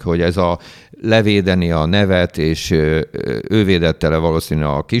tűnik, hogy ez a levédeni a nevet, és ő védette le valószínű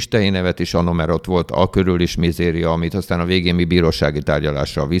a Kistehén nevet is, annó, mert ott volt a körül is mizéria, amit aztán a végén mi bírósági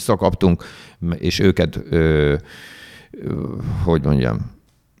tárgyalással visszakaptunk, és őket, hogy mondjam,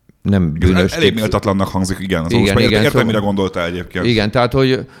 nem bűnös. Elég méltatlannak hangzik, igen. Igen, értem, mire gondoltál egyébként. Igen, tehát,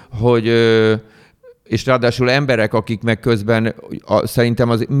 hogy és ráadásul emberek, akik meg közben szerintem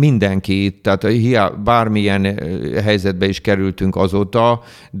az mindenki, tehát bármilyen helyzetbe is kerültünk azóta,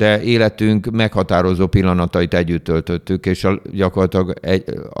 de életünk meghatározó pillanatait együtt töltöttük, és gyakorlatilag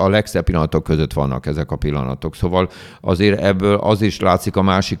a legszebb pillanatok között vannak ezek a pillanatok. Szóval azért ebből az is látszik a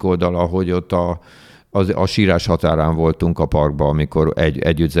másik oldala, hogy ott a sírás határán voltunk a parkban, amikor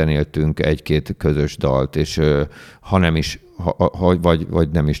együtt zenéltünk egy-két közös dalt, és ha nem is, vagy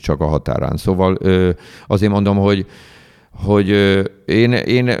nem is csak a határán. Szóval azért mondom, hogy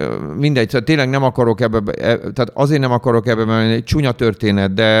én mindegy, tehát tényleg nem akarok ebbe, tehát azért nem akarok ebbe, mert egy csúnya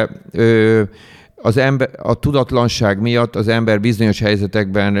történet, de a tudatlanság miatt az ember bizonyos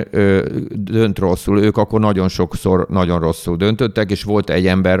helyzetekben dönt rosszul. Ők akkor nagyon sokszor nagyon rosszul döntöttek, és volt egy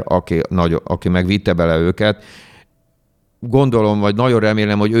ember, aki megvitte bele őket. Gondolom, vagy nagyon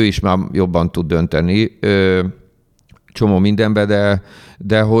remélem, hogy ő is már jobban tud dönteni csomó mindenbe,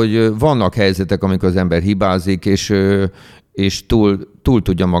 de hogy vannak helyzetek, amikor az ember hibázik, és túl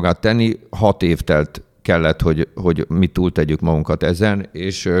tudja magát tenni. 6 év kellett, hogy mi túl tegyük magunkat ezen,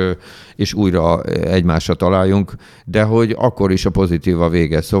 és újra egymásra találjunk, de hogy akkor is a pozitív a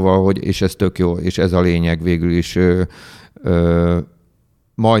vége. Szóval, és ez tök jó, és ez a lényeg végül is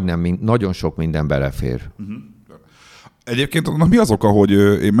majdnem nagyon sok minden belefér. Egyébként annak mi az oka, hogy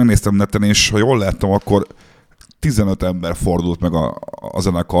én megnéztem neten, és ha jól láttam, akkor 15 ember fordult meg a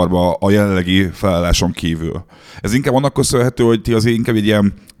zenekarba a jelenlegi felálláson kívül. Ez inkább annak köszönhető, hogy ti azért inkább egy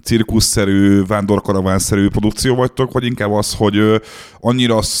ilyen cirkuszszerű, vándorkaravánszerű produkció vagytok, vagy inkább az, hogy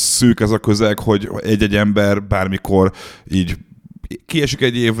annyira szűk ez a közeg, hogy egy-egy ember bármikor így kiesik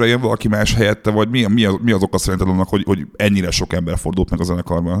egy évre, jön valaki más helyette, vagy mi az oka szerinted annak, hogy ennyire sok ember fordult meg a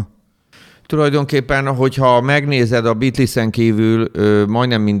zenekarban? Tulajdonképpen, hogyha megnézed a Beatlesen kívül,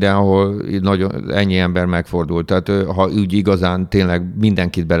 majdnem mindenhol ennyi ember megfordult. Tehát ha úgy igazán tényleg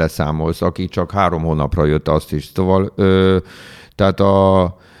mindenkit beleszámolsz, aki csak 3 hónapra jött, azt is. Szóval, tehát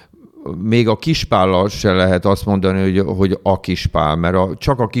még a Kispállal se lehet azt mondani, hogy a Kispál, mert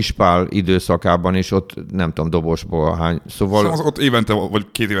csak a Kispál időszakában is ott nem tudom, dobosból hány. Szóval ott évente, vagy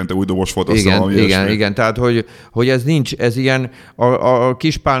 2 évente új dobos volt. Igen, tehát hogy ez nincs, ez ilyen, a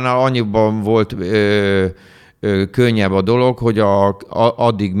Kispálnál annyiban volt könnyebb a dolog, hogy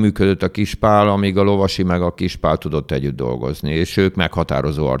addig működött a Kispál, amíg a Lovasi meg a Kispál tudott együtt dolgozni, és ők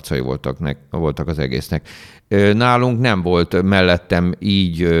meghatározó arcai voltak az egésznek. Nálunk nem volt mellettem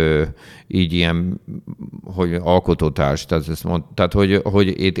így ilyen, hogy alkotótárs, tehát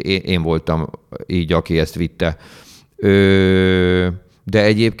hogy én voltam így, aki ezt vitte. De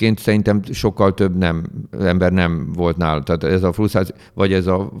egyébként szerintem sokkal több ember nem volt nála. Tehát ez a frusztráció, vagy ez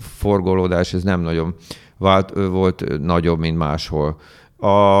a forgolódás, ez nem nagyon volt nagyobb, mint máshol.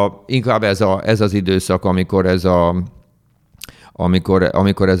 Inkább ez az időszak, amikor ez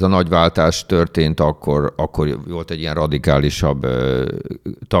a nagy váltás történt, akkor volt egy ilyen radikálisabb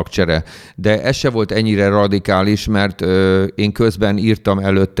tagcsere. De ez se volt ennyire radikális, mert én közben írtam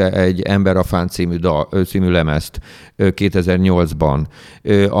előtte egy Ember a fán című lemezt 2008-ban,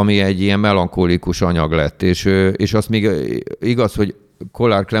 ami egy ilyen melankolikus anyag lett. És azt még igaz, hogy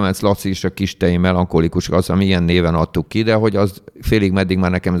Kollár Klemenc Laci és a Kistei melankolikus, az, ami ilyen néven adtuk ki, de hogy az félig meddig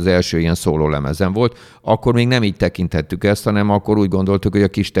már nekem az első ilyen szóló lemezem volt, akkor még nem így tekintettük ezt, hanem akkor úgy gondoltuk, hogy a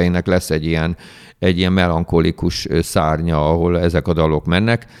Kisteinek lesz egy ilyen melankolikus szárnya, ahol ezek a dalok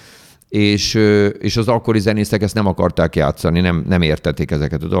mennek, és az akkori zenészek ezt nem akarták játszani, nem értették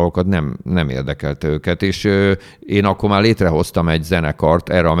ezeket a dolgokat, nem érdekelt őket, és én akkor már létrehoztam egy zenekart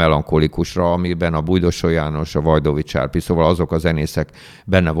erre a melankolikusra, amiben a Bújdosó János, a Vajdovics Árpi, szóval azok a zenészek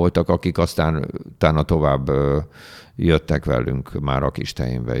benne voltak, akik aztán utána tovább jöttek velünk már a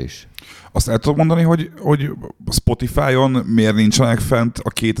Kisteinbe is. Azt el tudom mondani, hogy Spotify-on miért nincsenek fent a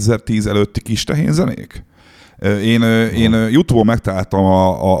 2010 előtti Kistehén zenék? Én YouTube-on megtaláltam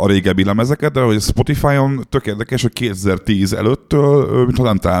a régebbi lemezeket, de hogy Spotify-on tök érdekes, hogy 2010 előttől, mintha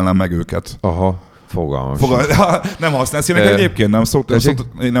nem találnám meg őket. Aha, fogalmas. Nem használsz ilyeneket egyébként?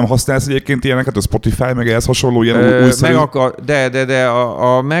 Nem használsz egyébként ilyeneket a Spotify, meg ehhez hasonló ilyen újszerű?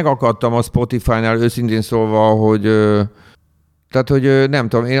 Megakadtam a Spotify-nál őszintén szólva, hogy... Tehát, hogy nem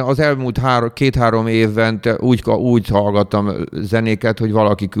tudom, én az elmúlt 2-3 évben úgy hallgattam zenéket, hogy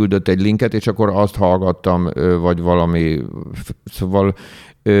valaki küldött egy linket, és akkor azt hallgattam, vagy valami, szóval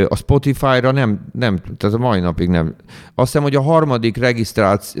a Spotify-ra nem, tehát a mai napig nem. Azt hiszem, hogy a harmadik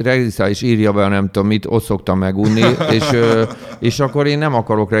regisztrálás írja be, nem tudom mit, ott szoktam megunni, és akkor én nem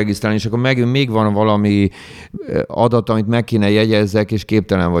akarok regisztrálni, és akkor még van valami adat, amit meg kéne jegyezzek, és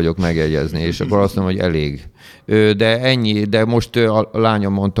képtelen vagyok megjegyezni, és akkor azt mondom, hogy elég. De ennyi, de most a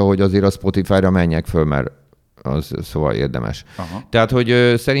lányom mondta, hogy azért a Spotify-ra menjek föl, mert az szóval érdemes. Aha. Tehát,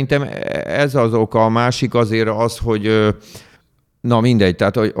 hogy szerintem ez az oka, a másik azért az, hogy na mindegy,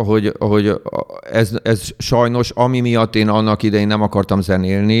 tehát hogy ez sajnos, ami miatt én annak idején nem akartam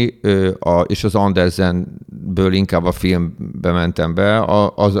zenélni, és az Andersenből inkább a filmbe mentem be,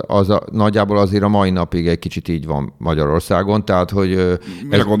 nagyjából azért a mai napig egy kicsit így van Magyarországon, tehát hogy...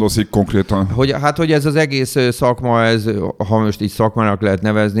 Mire gondolsz így konkrétan? Hogy ez az egész szakma, ha most így szakmának lehet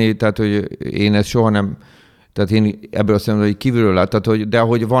nevezni, tehát hogy én ezt soha nem... Tehát én ebből azt mondom, hogy kívülről láttad, de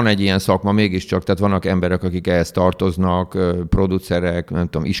hogy van egy ilyen szakma mégiscsak, tehát vannak emberek, akik ehhez tartoznak, producerek, nem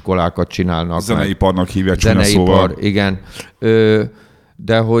tudom, iskolákat csinálnak. Zeneiparnak hívják Zeneipar, igen.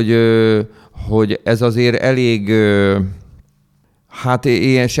 De hogy ez azért elég, hát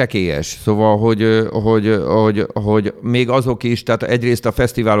ilyen sekélyes. Szóval, hogy még azok is, tehát egyrészt a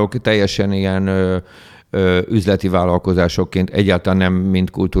fesztiválok teljesen ilyen üzleti vállalkozásokként, egyáltalán nem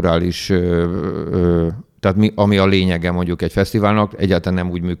mint kulturális tehát ami a lényege mondjuk egy fesztiválnak, egyáltalán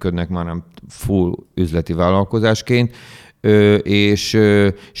nem úgy működnek, már nem full üzleti vállalkozásként, és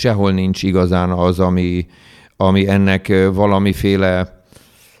sehol nincs igazán az, ami ennek valamiféle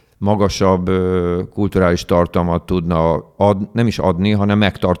magasabb kulturális tartalmat tudna nem is adni, hanem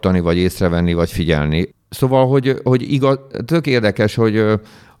megtartani, vagy észrevenni, vagy figyelni. Szóval, hogy tök érdekes,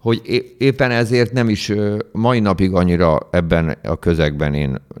 hogy éppen ezért nem is mai napig annyira ebben a közegben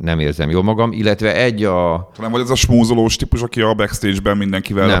én nem érzem jól magam, illetve Nem vagy ez a smúzolós típus, aki a backstage-ben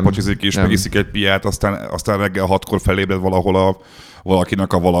mindenkivel lepacsizik és megiszik egy piát, aztán reggel 6-kor felébred valahol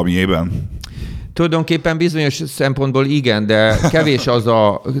valakinek a valamiében? Tulajdonképpen bizonyos szempontból igen, de kevés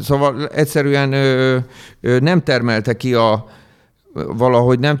szóval egyszerűen nem termelte ki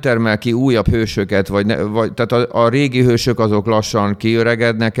valahogy nem termel ki újabb hősöket, tehát a régi hősök azok lassan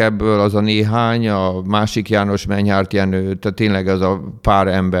kiöregednek ebből, az a néhány, a másik János Menyhárt Jenő, tehát tényleg az a pár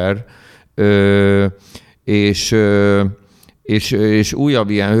ember, és újabb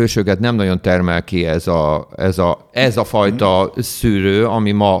ilyen hősöket nem nagyon termel ki ez a fajta szűrő,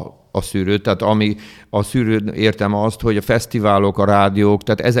 ami ma a szűrőt, tehát ami a szűrőn értem azt, hogy a fesztiválok, a rádiók,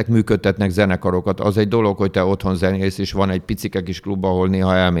 tehát ezek működtetnek zenekarokat. Az egy dolog, hogy te otthon zenész, és van egy picike kis klub, ahol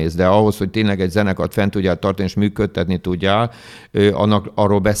néha elmész, de ahhoz, hogy tényleg egy zenekart fent tudjál tartani, és működtetni tudjál,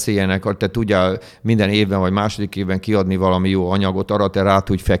 arról beszéljenek, te tudjál minden évben vagy második évben kiadni valami jó anyagot, arra te rá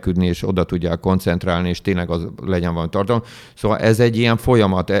tudj feküdni, és oda tudjál koncentrálni, és tényleg az legyen valami tartalom. Szóval ez egy ilyen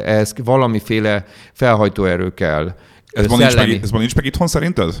folyamat, ez valamiféle felhajtóerő kell. Ez ma nincs meg itthon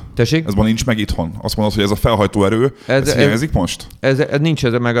szerinted? Tessék? Ez ma nincs meg itthon. Azt mondod, hogy ez a felhajtóerő, ez hiányzik most? Nincs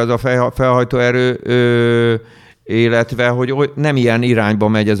ez meg az a felhajtóerő, illetve, hogy nem ilyen irányba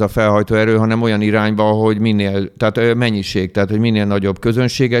megy ez a felhajtóerő, hanem olyan irányba, hogy tehát mennyiség, tehát hogy minél nagyobb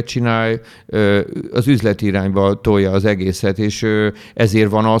közönséget csinálj, az üzleti irányba tolja az egészet, és ezért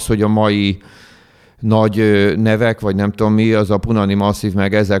van az, hogy a mai nagy nevek, vagy nem tudom mi, az a Punani Massive,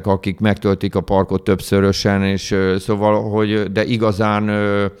 meg ezek, akik megtöltik a parkot többszörösen, és szóval, de igazán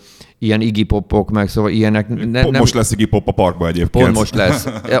ilyen Iggy Popok, meg szóval ilyenek... Most lesz Iggy Pop a parkban egyébként. Pont most lesz.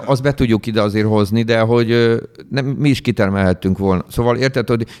 Azt be tudjuk ide azért hozni, de hogy mi is kitermelhettünk volna. Szóval érted,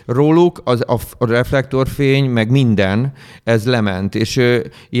 hogy róluk a reflektorfény, meg minden, ez lement, és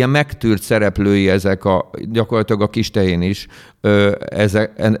ilyen megtűrt szereplői ezek gyakorlatilag a Kistehén is,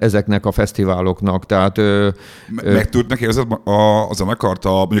 ezeknek a fesztiváloknak, tehát... Megtűrtnek érzed a zenekart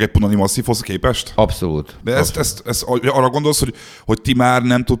mondjuk egy Punani Massive-hoz képest? Abszolút. De ezt arra gondolsz, hogy ti már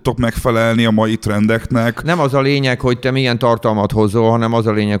nem tudtok megfelelni a mai trendeknek? Nem az a lényeg, hogy te milyen tartalmat hozol, hanem az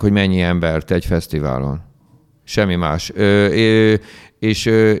a lényeg, hogy mennyi embert egy fesztiválon. Semmi más.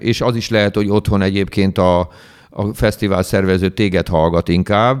 És az is lehet, hogy otthon egyébként a fesztivál szervező téged hallgat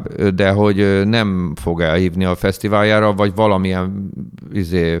inkább, de hogy nem fog elhívni a fesztiváljára, vagy valamilyen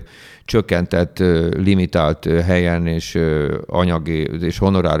csökkentett, limitált helyen és anyagi és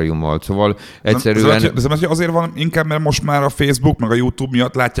honoráriummal. Szóval egyszerűen... Ez azért van inkább, mert most már a Facebook meg a YouTube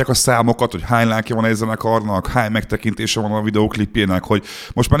miatt látják a számokat, hogy hány lájkja van egy zenekarnak, hány megtekintése van a videóklipjének, hogy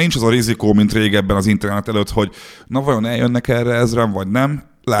most már nincs az a rizikó, mint régebben az internet előtt, hogy na vajon eljönnek erre ezren, vagy nem.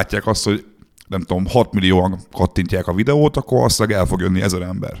 Látják azt, hogy nem tudom, 6 millióan kattintják a videót, akkor aztán el fog jönni 1000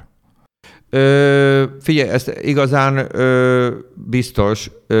 ember. Figyelj, ez igazán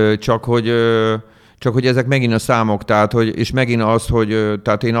biztos, csak hogy ezek megint a számok, tehát, és megint az, hogy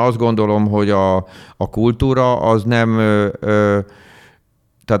tehát én azt gondolom, hogy a kultúra az nem...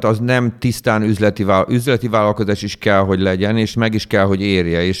 Tehát az nem tisztán üzleti vállalkozás is kell, hogy legyen, és meg is kell, hogy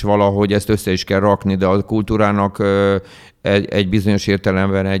érje, és valahogy ezt össze is kell rakni, de a kultúrának egy bizonyos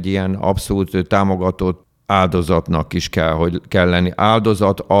értelemben egy ilyen abszolút támogatott áldozatnak is kell lenni.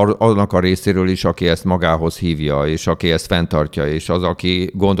 Áldozat annak a részéről is, aki ezt magához hívja, és aki ezt fenntartja, és az,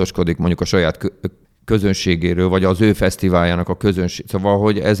 aki gondoskodik mondjuk a saját közönségéről, vagy az ő fesztiváljának a közönség. Szóval,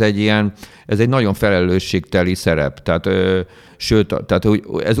 hogy ez egy nagyon felelősségteli szerep. Tehát, tehát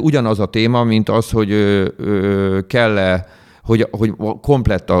ez ugyanaz a téma, mint az, hogy kell-e, hogy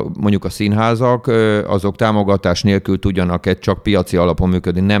komplett mondjuk a színházak, azok támogatás nélkül tudjanak csak piaci alapon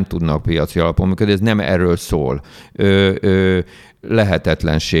működni, nem tudnak piaci alapon működni, ez nem erről szól.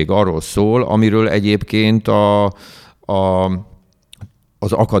 Lehetetlenség arról szól, amiről egyébként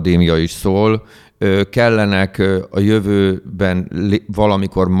az akadémia is szól, kellenek a jövőben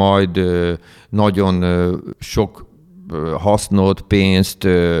valamikor majd nagyon sok hasznot, pénzt,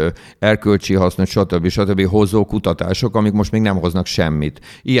 erkölcsi hasznot, stb. Hozó kutatások, amik most még nem hoznak semmit.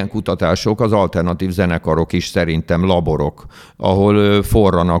 Ilyen kutatások az alternatív zenekarok is szerintem laborok, ahol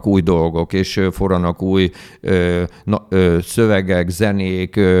forranak új dolgok, és forranak új szövegek,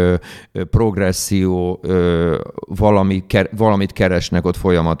 zenék, progresszió, valamit keresnek ott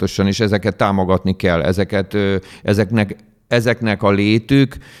folyamatosan, és ezeket támogatni kell. Ezeknek a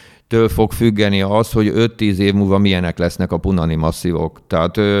létük től fog függeni az, hogy 5-10 év múlva milyenek lesznek a Punani Masszívok.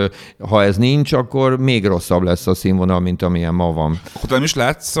 Tehát ha ez nincs, akkor még rosszabb lesz a színvonal, mint amilyen ma van. Akkor te nem is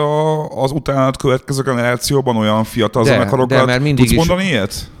látsz az utánat következő generációban olyan fiatal zenekarokat? Mert mindig tudsz mondani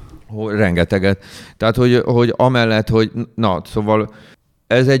ilyet? Rengeteget. Tehát, hogy amellett, hogy szóval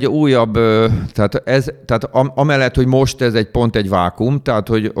ez egy újabb, tehát amellett, hogy most ez egy vákum, tehát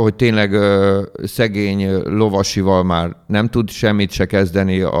hogy tényleg szegény lovasival már nem tud semmit se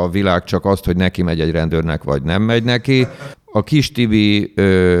kezdeni a világ, csak azt, hogy neki megy egy rendőrnek, vagy nem megy neki. A Kis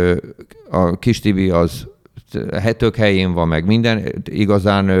Tibi az tök helyén van meg minden,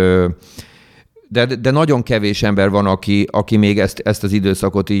 igazán... De nagyon kevés ember van, aki még ezt az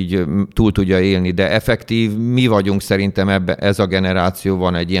időszakot így túl tudja élni, de effektív mi vagyunk szerintem ez a generáció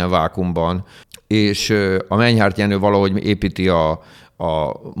van egy ilyen vákumban, és a Menyhárt Jenő valahogy építi a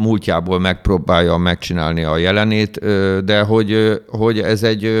múltjából megpróbálja megcsinálni a jelenét, de hogy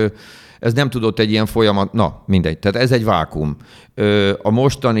ez nem tudott egy ilyen folyamat, na mindegy, tehát ez egy vákum. A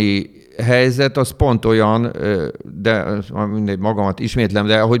mostani helyzet az pont olyan, de mindegy, magamat ismétlem,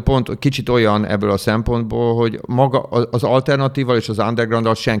 de hogy pont kicsit olyan ebből a szempontból, hogy maga az alternatívval és az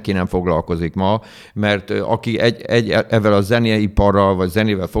undergrounddal senki nem foglalkozik ma, mert aki ezzel a zeneiparral vagy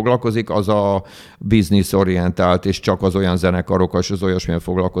zenével foglalkozik, az a business-orientált, és csak az olyan zenekarokkal és az olyasmivel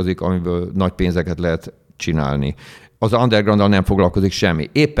foglalkozik, amiből nagy pénzeket lehet csinálni. Az undergrounddal nem foglalkozik semmi.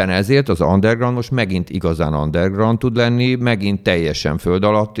 Éppen ezért az underground most megint igazán underground tud lenni, megint teljesen föld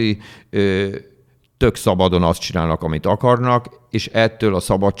alatti, tök szabadon azt csinálnak, amit akarnak, és ettől a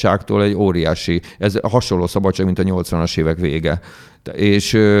szabadságtól egy óriási, ez hasonló szabadság, mint a 80-as évek vége.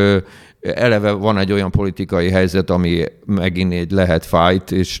 És eleve van egy olyan politikai helyzet, ami megint lehet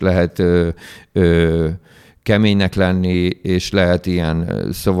fight, és lehet keménynek lenni, és lehet ilyen,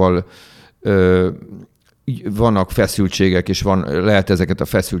 szóval vannak feszültségek, és lehet ezeket a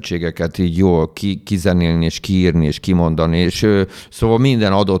feszültségeket így jól kizenélni, és kiírni, és kimondani, és szóval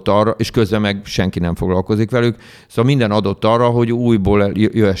minden adott arra, és közben meg senki nem foglalkozik velük, szóval minden adott arra, hogy újból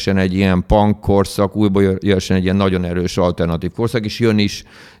jöhessen egy ilyen punk korszak, újból jöhessen egy ilyen nagyon erős alternatív korszak, és jön is,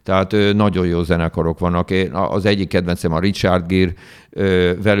 tehát nagyon jó zenekarok vannak. Az egyik kedvencem a Richard Gere,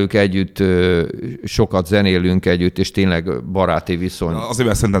 velük együtt sokat zenélünk együtt, és tényleg baráti viszony. Azért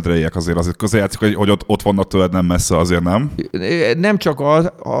mert Szentendreiek azért közrejátszik, hogy ott vannak tőled nem messze, azért nem? Nem csak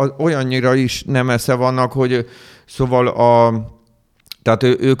olyannyira is nem messze vannak, hogy szóval tehát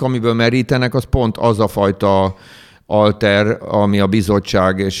ők, amiből merítenek, az pont az a fajta alter, ami a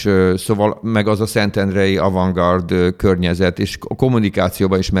bizottság, és szóval meg az a szentendrei avantgard környezet, és a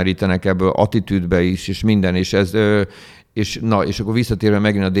kommunikációba is merítenek ebből, attitűdbe is, és minden, és ez... És akkor visszatérve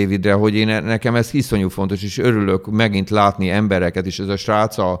megint a Davidre, hogy nekem ez iszonyú fontos, és örülök megint látni embereket, és ez a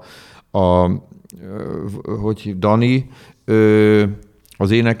srác, hogy Dani,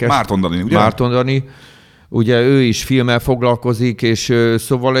 az énekes. Márton Dani, ugye? Márton Dani, ugye ő is filmmel foglalkozik, és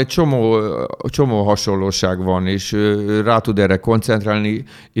szóval egy csomó hasonlóság van, és rá tud erre koncentrálni,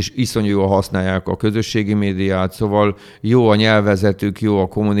 és iszonyú jól használják a közösségi médiát, szóval jó a nyelvezetük, jó a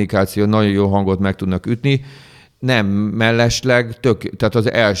kommunikáció, nagyon jó hangot meg tudnak ütni. Nem mellesleg, tehát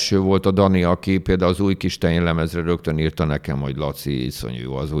az első volt a Dani, aki például az új Kistein lemezre rögtön írta nekem, hogy Laci, iszonyú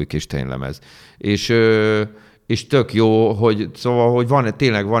jó az új Kistein lemez. És tök jó, hogy szóval, hogy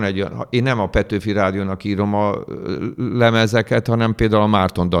tényleg van egy, én nem a Petőfi Rádiónak írom a lemezeket, hanem például a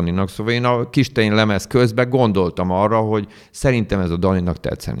Márton Daninak. Szóval én a Kistein lemez közben gondoltam arra, hogy szerintem ez a Daninak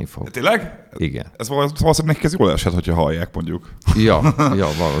tetszeni fog. De tényleg? Igen. Ez valószínűleg nekik ez jól esett, hogyha hallják, mondjuk. Ja,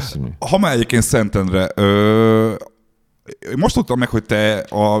 valószínű. Ha már egyébként Szentendre, most tudtam meg, hogy te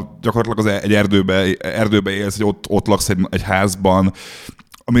gyakorlatilag egy erdőbe élsz, hogy ott laksz egy házban,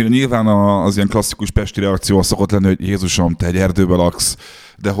 amire nyilván az ilyen klasszikus pesti reakció szokott lenni, hogy Jézusom, te egy erdőbe laksz,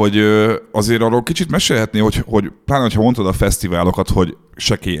 de hogy azért arról kicsit mesélhetné, hogy pláne, hogyha mondtad a fesztiválokat, hogy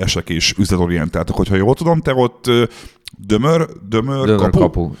sekélyesek és üzletorientáltak, hogyha jól tudom, te ott Dömör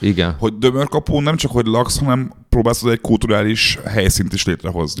kapu? Igen. Hogy Dömör kapu nem csak, hogy laksz, hanem próbálsz egy kulturális helyszínt is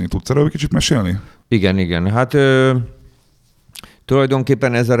létrehozni. Tudsz erről kicsit mesélni? Igen. Hát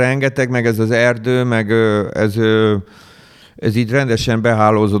tulajdonképpen ez a rengeteg, meg ez az erdő, meg ez így rendesen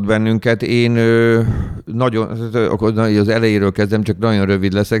behálózott bennünket. Én akkor az elejéről kezdem, csak nagyon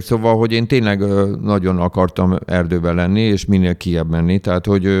rövid leszek, szóval, hogy én tényleg nagyon akartam erdőben lenni, és minél kijebb menni. Tehát,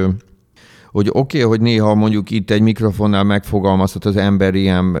 hogy oké, hogy néha mondjuk itt egy mikrofonnál megfogalmazhat az ember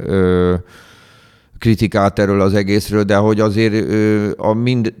ilyen kritikát erről az egészről, de hogy azért a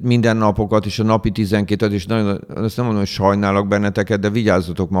mindennapokat és a napi 12-et, és nagyon, azt nem mondom, hogy sajnálok benneteket, de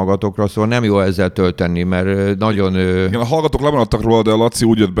vigyázzatok magatokra, szóval nem jó ezzel tölteni, mert nagyon... Igen, a hallgatók lemaradtak róla, de a Laci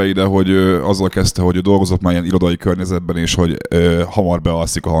úgy jött be ide, hogy azzal kezdte, hogy dolgozott már ilyen irodai környezetben, és hogy hamar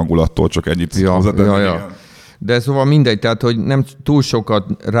bealszik a hangulattól, csak ennyit hozzátenni. Ja. De szóval mindegy, tehát, hogy nem túl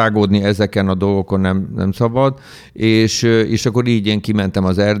sokat rágódni ezeken a dolgokon nem szabad, és akkor így én kimentem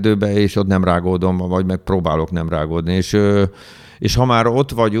az erdőbe, és ott nem rágódom, vagy meg próbálok nem rágódni. És ha már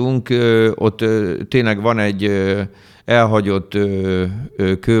ott vagyunk, ott tényleg van egy elhagyott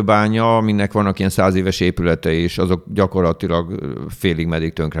kőbánya, aminek vannak ilyen 100 éves épületei, és azok gyakorlatilag félig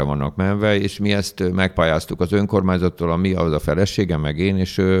meddig tönkre vannak menve, és mi ezt megpályáztuk az önkormányzattól, az a feleségem, meg én,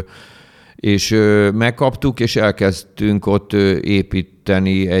 és megkaptuk, és elkezdtünk ott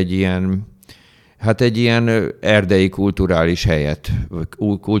építeni egy ilyen erdei kulturális helyet,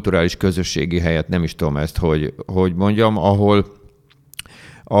 kulturális közösségi helyet, nem is tudom ezt, hogy mondjam,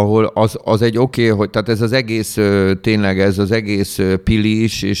 ahol az egy oké, hogy tehát ez az egész, tényleg ez az egész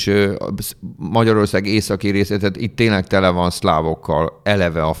Pilis, és Magyarország északi része, tehát itt tényleg tele van szlávokkal,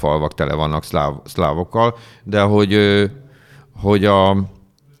 eleve a falvak tele vannak szlávokkal, de hogy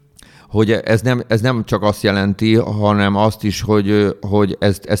hogy ez nem csak azt jelenti, hanem azt is, hogy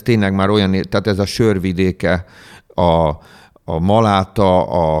ez tényleg már olyan, tehát ez a sörvidéke, a maláta,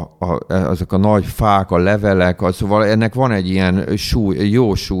 azok a nagy fák, a levelek, szóval ennek van egy ilyen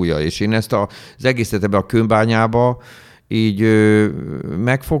jó súlya, és én ezt az egészet ebbe a Kőbányába így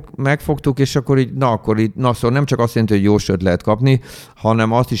megfogtuk, és akkor így, szóval nem csak azt jelenti, hogy jó sört lehet kapni,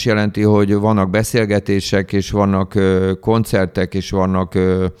 hanem azt is jelenti, hogy vannak beszélgetések, és vannak koncertek, és vannak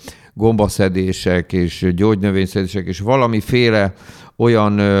gombaszedések, és gyógynövényszedések, és valamiféle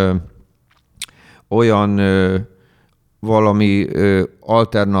valami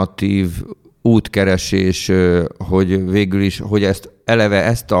alternatív útkeresés, hogy végül is, hogy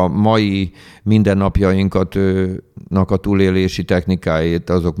ezt a mai mindennapjainkat a túlélési technikáit,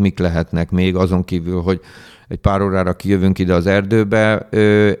 azok mik lehetnek még, azon kívül, hogy egy pár órára kijövünk ide az erdőbe.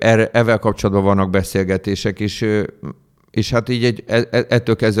 Ezzel kapcsolatban vannak beszélgetések, és hát így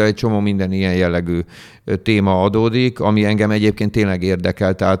ettől kezdve egy csomó minden ilyen jellegű téma adódik, ami engem egyébként tényleg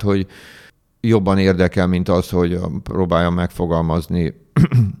érdekel, tehát hogy jobban érdekel, mint az, hogy próbáljam megfogalmazni,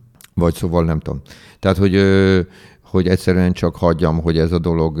 vagy szóval nem tudom. Tehát, hogy egyszerűen csak hagyjam, hogy ez a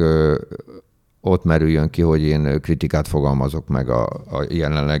dolog ott merüljön ki, hogy én kritikát fogalmazok meg a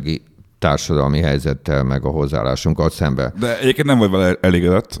jelenlegi társadalmi helyzettel, meg a hozzáállásunkat szembe. De egyébként nem vagy vele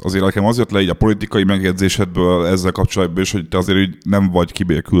elégedett. Azért nekem az jött le így a politikai megjegyzésedből ezzel kapcsolatban is, hogy te azért így nem vagy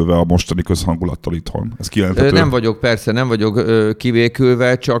kibékülve a mostani közhangulattal itthon. Ez kijelenthető? Nem vagyok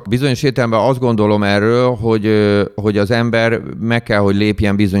kibékülve, csak bizonyos értelemben azt gondolom erről, hogy az ember meg kell, hogy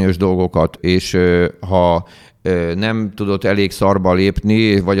lépjen bizonyos dolgokat, és ha nem tudott elég szarba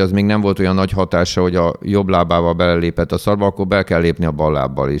lépni, vagy az még nem volt olyan nagy hatása, hogy a jobb lábával belelépett a szarba, akkor be kell lépni a bal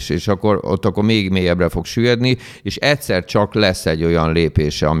lábbal is. És akkor még mélyebbre fog süllyedni, és egyszer csak lesz egy olyan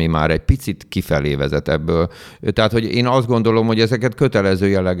lépése, ami már egy picit kifelé vezet ebből. Tehát, hogy én azt gondolom, hogy ezeket kötelező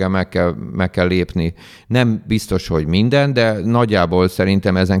jelleggel meg kell lépni. Nem biztos, hogy minden, de nagyjából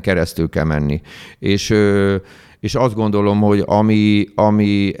szerintem ezen keresztül kell menni. És azt gondolom, hogy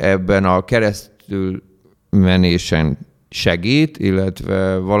ami ebben a keresztül menésen segít,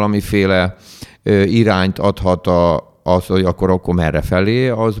 illetve valamiféle irányt adhat az, hogy akkor merre felé,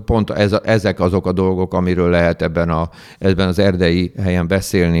 az pont ezek azok a dolgok, amiről lehet ebben az erdei helyen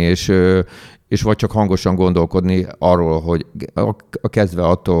beszélni, és vagy csak hangosan gondolkodni arról, hogy kezdve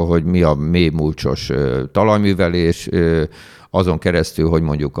attól, hogy mi a mélymúlcsos talajművelés, azon keresztül, hogy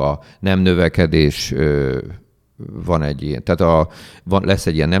mondjuk a nem növekedés van egy ilyen, tehát lesz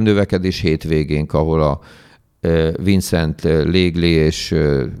egy ilyen nem növekedés hétvégénk, ahol a Vincent Légli és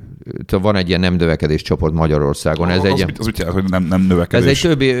van egy ilyen nem növekedés csoport Magyarországon. Az úgy jelent, hogy nem növekedés.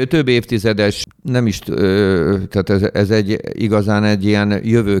 Ez egy több évtizedes, nem is, tehát ez igazán egy ilyen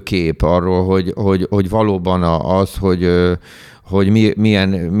jövőkép arról, hogy valóban az, hogy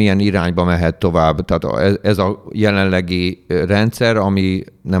milyen irányba mehet tovább. Tehát ez a jelenlegi rendszer, ami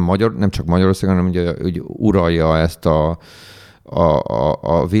nem csak Magyarországon, hanem ugye uralja ezt a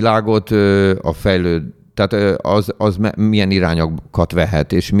világot, a fejlődő, tehát az milyen irányokat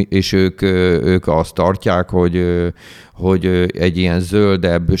vehet, és ők azt tartják, hogy egy ilyen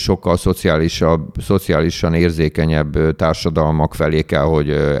zöldebb, sokkal szociálisan érzékenyebb társadalmak felé kell, hogy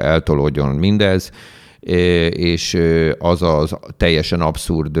eltolódjon mindez, és az teljesen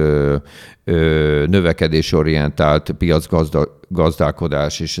abszurd növekedésorientált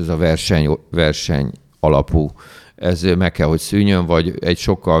piacgazdálkodás, és ez a verseny alapú, ez meg kell, hogy szűnjön, vagy egy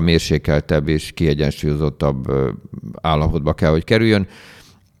sokkal mérsékeltebb és kiegyensúlyozottabb állapotba kell, hogy kerüljön.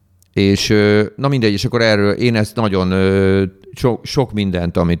 És na mindegy, és akkor erről én ezt nagyon sok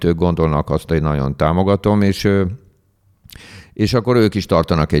mindent, amit ők gondolnak, azt én nagyon támogatom, és akkor ők is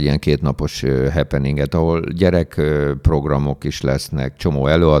tartanak egy ilyen 2 napos happeninget, ahol gyerekprogramok is lesznek, csomó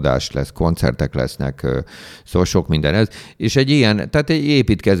előadás lesz, koncertek lesznek, szóval sok minden ez. És tehát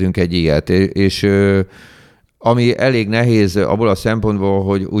építkezünk egy ilyet, és ami elég nehéz abból a szempontból,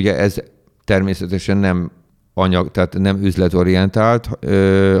 hogy ugye ez természetesen nem tehát nem üzletorientált,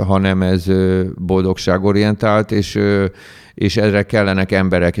 hanem ez boldogságorientált, és erre kellenek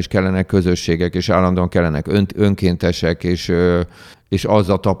emberek, és kellenek közösségek, és állandóan kellenek önkéntesek, és az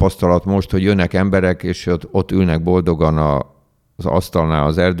a tapasztalat most, hogy jönnek emberek, és ott ülnek boldogan az asztalnál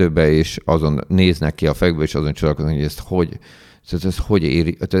az erdőbe, és azon néznek ki a fejükbe, és azon csodálkoznak, hogy ez hogy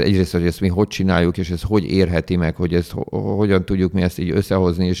éri, egyrészt, hogy ezt mi hogy csináljuk, és ez hogy érheti meg, hogy ezt hogyan tudjuk mi ezt így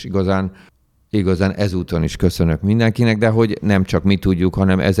összehozni, és igazán ezúton is köszönök mindenkinek, de hogy nem csak mi tudjuk,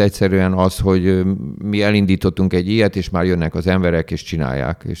 hanem ez egyszerűen az, hogy mi elindítottunk egy ilyet, és már jönnek az emberek, és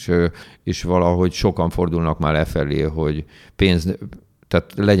csinálják, és valahogy sokan fordulnak már lefelé, hogy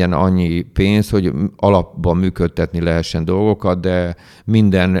tehát legyen annyi pénz, hogy alapban működtetni lehessen dolgokat, de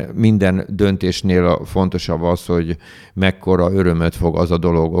minden döntésnél fontosabb az, hogy mekkora örömöt fog az a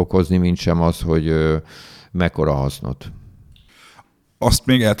dolog okozni, mint sem az, hogy mekkora hasznot. Azt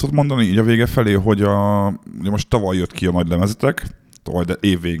még el tudod mondani így a vége felé, hogy ugye most tavaly jött ki a nagy lemezetek, tavaly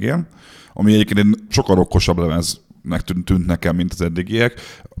év végén, ami egyébként egy sokkal rokkosabb lemeznek tűnt nekem, mint az eddigiek.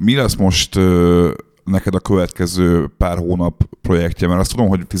 Mi lesz most neked a következő pár hónap projektje? Mert azt tudom,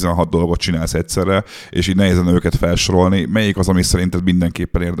 hogy 16 dolgot csinálsz egyszerre, és így nehézen őket felsorolni. Melyik az, ami szerinted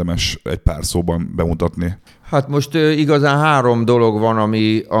mindenképpen érdemes egy pár szóban bemutatni? Hát most igazán 3 dolog van,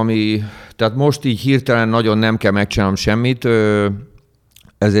 ami tehát most így hirtelen nagyon nem kell megcsinálnom semmit.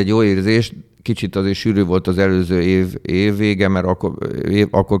 Ez egy jó érzés. Kicsit azért sűrű volt az előző év vége, mert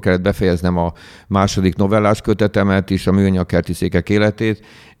akkor kellett befejeznem a második novellás kötetemet is, a Műanyagkerti székek életét,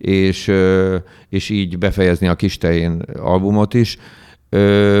 és így befejezni a Kistehén albumot is.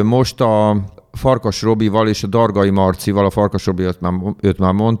 Most a Farkas Robival és a Dargai Marcival, a Farkas Robi őt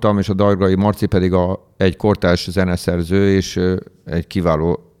már mondtam, és a Dargai Marci pedig egy kortárs zeneszerző, és egy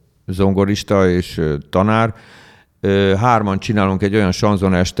kiváló zongorista és tanár. 3-an csinálunk egy olyan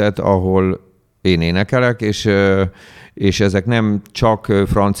sanzonestet, ahol én énekelek, és ezek nem csak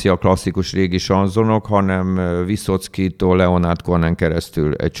francia klasszikus régi sanzonok, hanem Vyszockitól Leonard Cohenen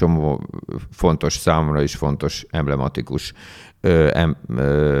keresztül egy csomó fontos, számomra is fontos, emblematikus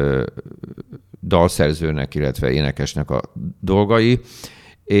dalszerzőnek, illetve énekesnek a dolgai.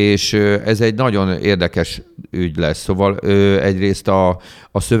 És ez egy nagyon érdekes ügy lesz. Szóval egyrészt a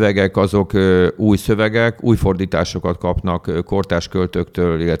szövegek azok új szövegek, új fordításokat kapnak kortárs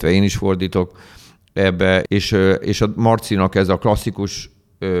költőktől, illetve én is fordítok ebbe, és a Marcinak ez a klasszikus,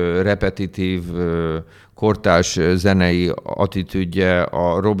 repetitív, kortárs zenei attitűdje,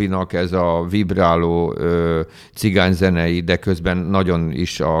 a Robinak ez a vibráló cigányzenei, de közben nagyon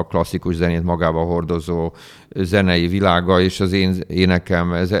is a klasszikus zenét magába hordozó zenei világa, és az én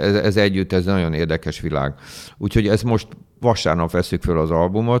énekem, ez együtt, ez nagyon érdekes világ. Úgyhogy ezt most vasárnap veszük föl az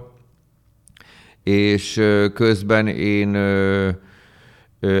albumot, és közben én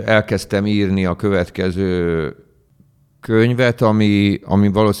elkezdtem írni a következő könyvet, ami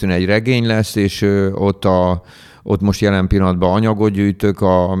valószínűleg egy regény lesz, és ott most jelen pillanatban anyagot gyűjtök.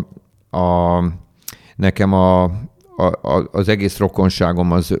 Nekem az egész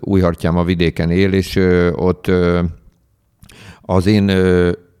rokonságom az Újhartyám a vidéken él, és ott az én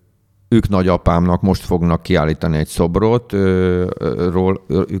nagyapámnak most fognak kiállítani egy szobrot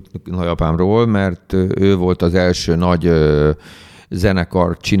nagyapámról, mert ő volt az első nagy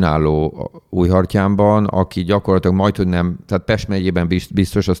zenekar csináló Újhartyámban, aki gyakorlatilag majdhogy nem, tehát Pest megyében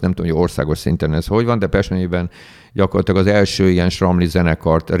biztos, azt nem tudom, hogy országos szinten ez hogy van, de Pest megyében gyakorlatilag az első ilyen sramli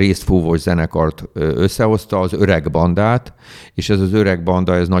zenekart, részfúvós zenekart összehozta, az Öreg Bandát, és ez az Öreg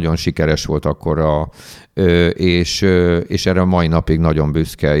Banda, ez nagyon sikeres volt akkor, és erre a mai napig nagyon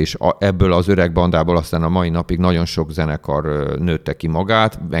büszke, és ebből az Öreg Bandából aztán a mai napig nagyon sok zenekar nőtte ki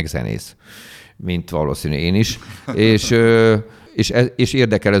magát, meg zenész, mint valószínű én is, és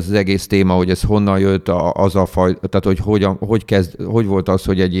érdekel ez az egész téma, hogy ez honnan jött az a faj, tehát hogy volt az,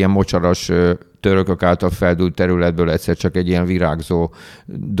 hogy egy ilyen mocsaras törökök által feldúlt területből egyszer csak egy ilyen virágzó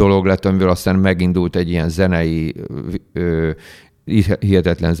dolog lett, amiből aztán megindult egy ilyen zenei,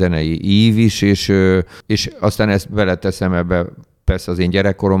 hihetetlen zenei ív is, és aztán ezt beleteszem ebbe persze az én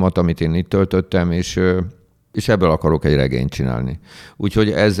gyerekkoromat, amit én itt töltöttem, és ebből akarok egy regényt csinálni. Úgyhogy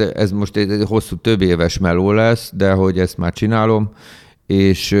ez most egy hosszú, több éves meló lesz, de hogy ezt már csinálom,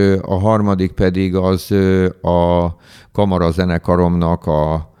 és a harmadik pedig az a Kamara zenekaromnak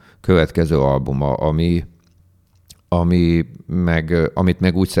a következő albuma, amit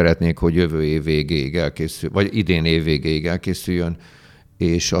meg úgy szeretnék, hogy jövő év végéig elkészül, vagy idén év végéig elkészüljön,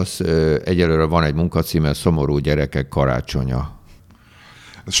 és az egyelőre van egy munkacíme, Szomorú gyerekek karácsonya.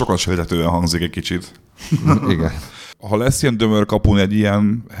 Ez sokat sejtetően hangzik egy kicsit. Igen. Ha lesz ilyen dömör kapun egy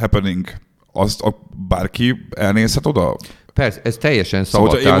ilyen happening, azt bárki elnézhet oda? Persze, ez teljesen szabad.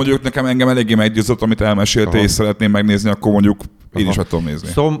 Szóval, ha én mondjuk engem eléggé meggyőzött, amit elmeséltél, és szeretném megnézni, akkor mondjuk én is meg tudom nézni.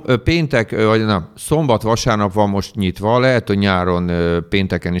 Szombat, vasárnap van most nyitva, lehet, hogy nyáron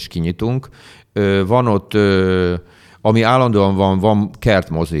pénteken is kinyitunk. Van ott, ami állandóan van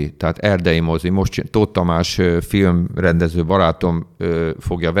kertmozi, tehát erdei mozi. Most Tóth Tamás filmrendező barátom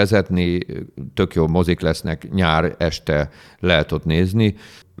fogja vezetni, tök jó mozik lesznek, nyár este lehet ott nézni.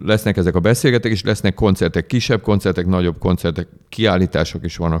 Lesznek ezek a beszélgetések, és lesznek koncertek, kisebb koncertek, nagyobb koncertek, kiállítások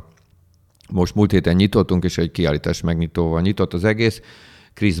is vannak. Most múlt héten nyitottunk, és egy kiállítás megnyitóval nyitott az egész.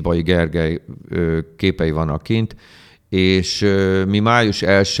 Kriszbai Gergely képei vannak kint, és mi május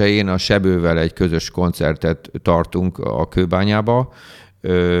 1-én a Sebővel egy közös koncertet tartunk a Kőbányába.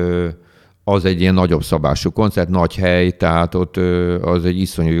 Az egy ilyen nagyobb szabású koncert, nagy hely, tehát ott az egy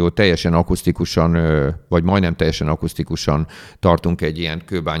iszonyú jó, teljesen akusztikusan, vagy majdnem teljesen akusztikusan tartunk egy ilyen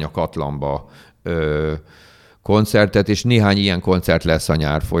Kőbánya Katlanba koncertet, és néhány ilyen koncert lesz a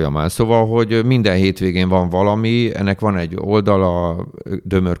nyár folyamán. Szóval, hogy minden hétvégén van valami, ennek van egy oldala,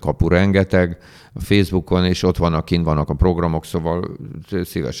 Dömörkapu rengeteg, a Facebookon, és ott kint vannak a programok, szóval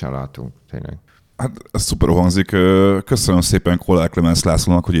szívesen látunk, tényleg. Hát ez szuper hangzik. Köszönöm szépen Kollár Klemens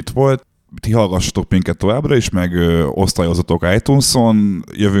Lászlónak, hogy itt volt. Ti hallgassatok minket továbbra is, meg osztályozatok iTunes-on,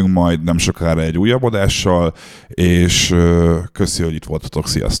 jövünk majd nem sokára egy újabb adással, és köszi, hogy itt voltatok.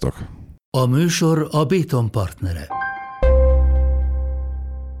 Sziasztok! A műsor a Béton partnere.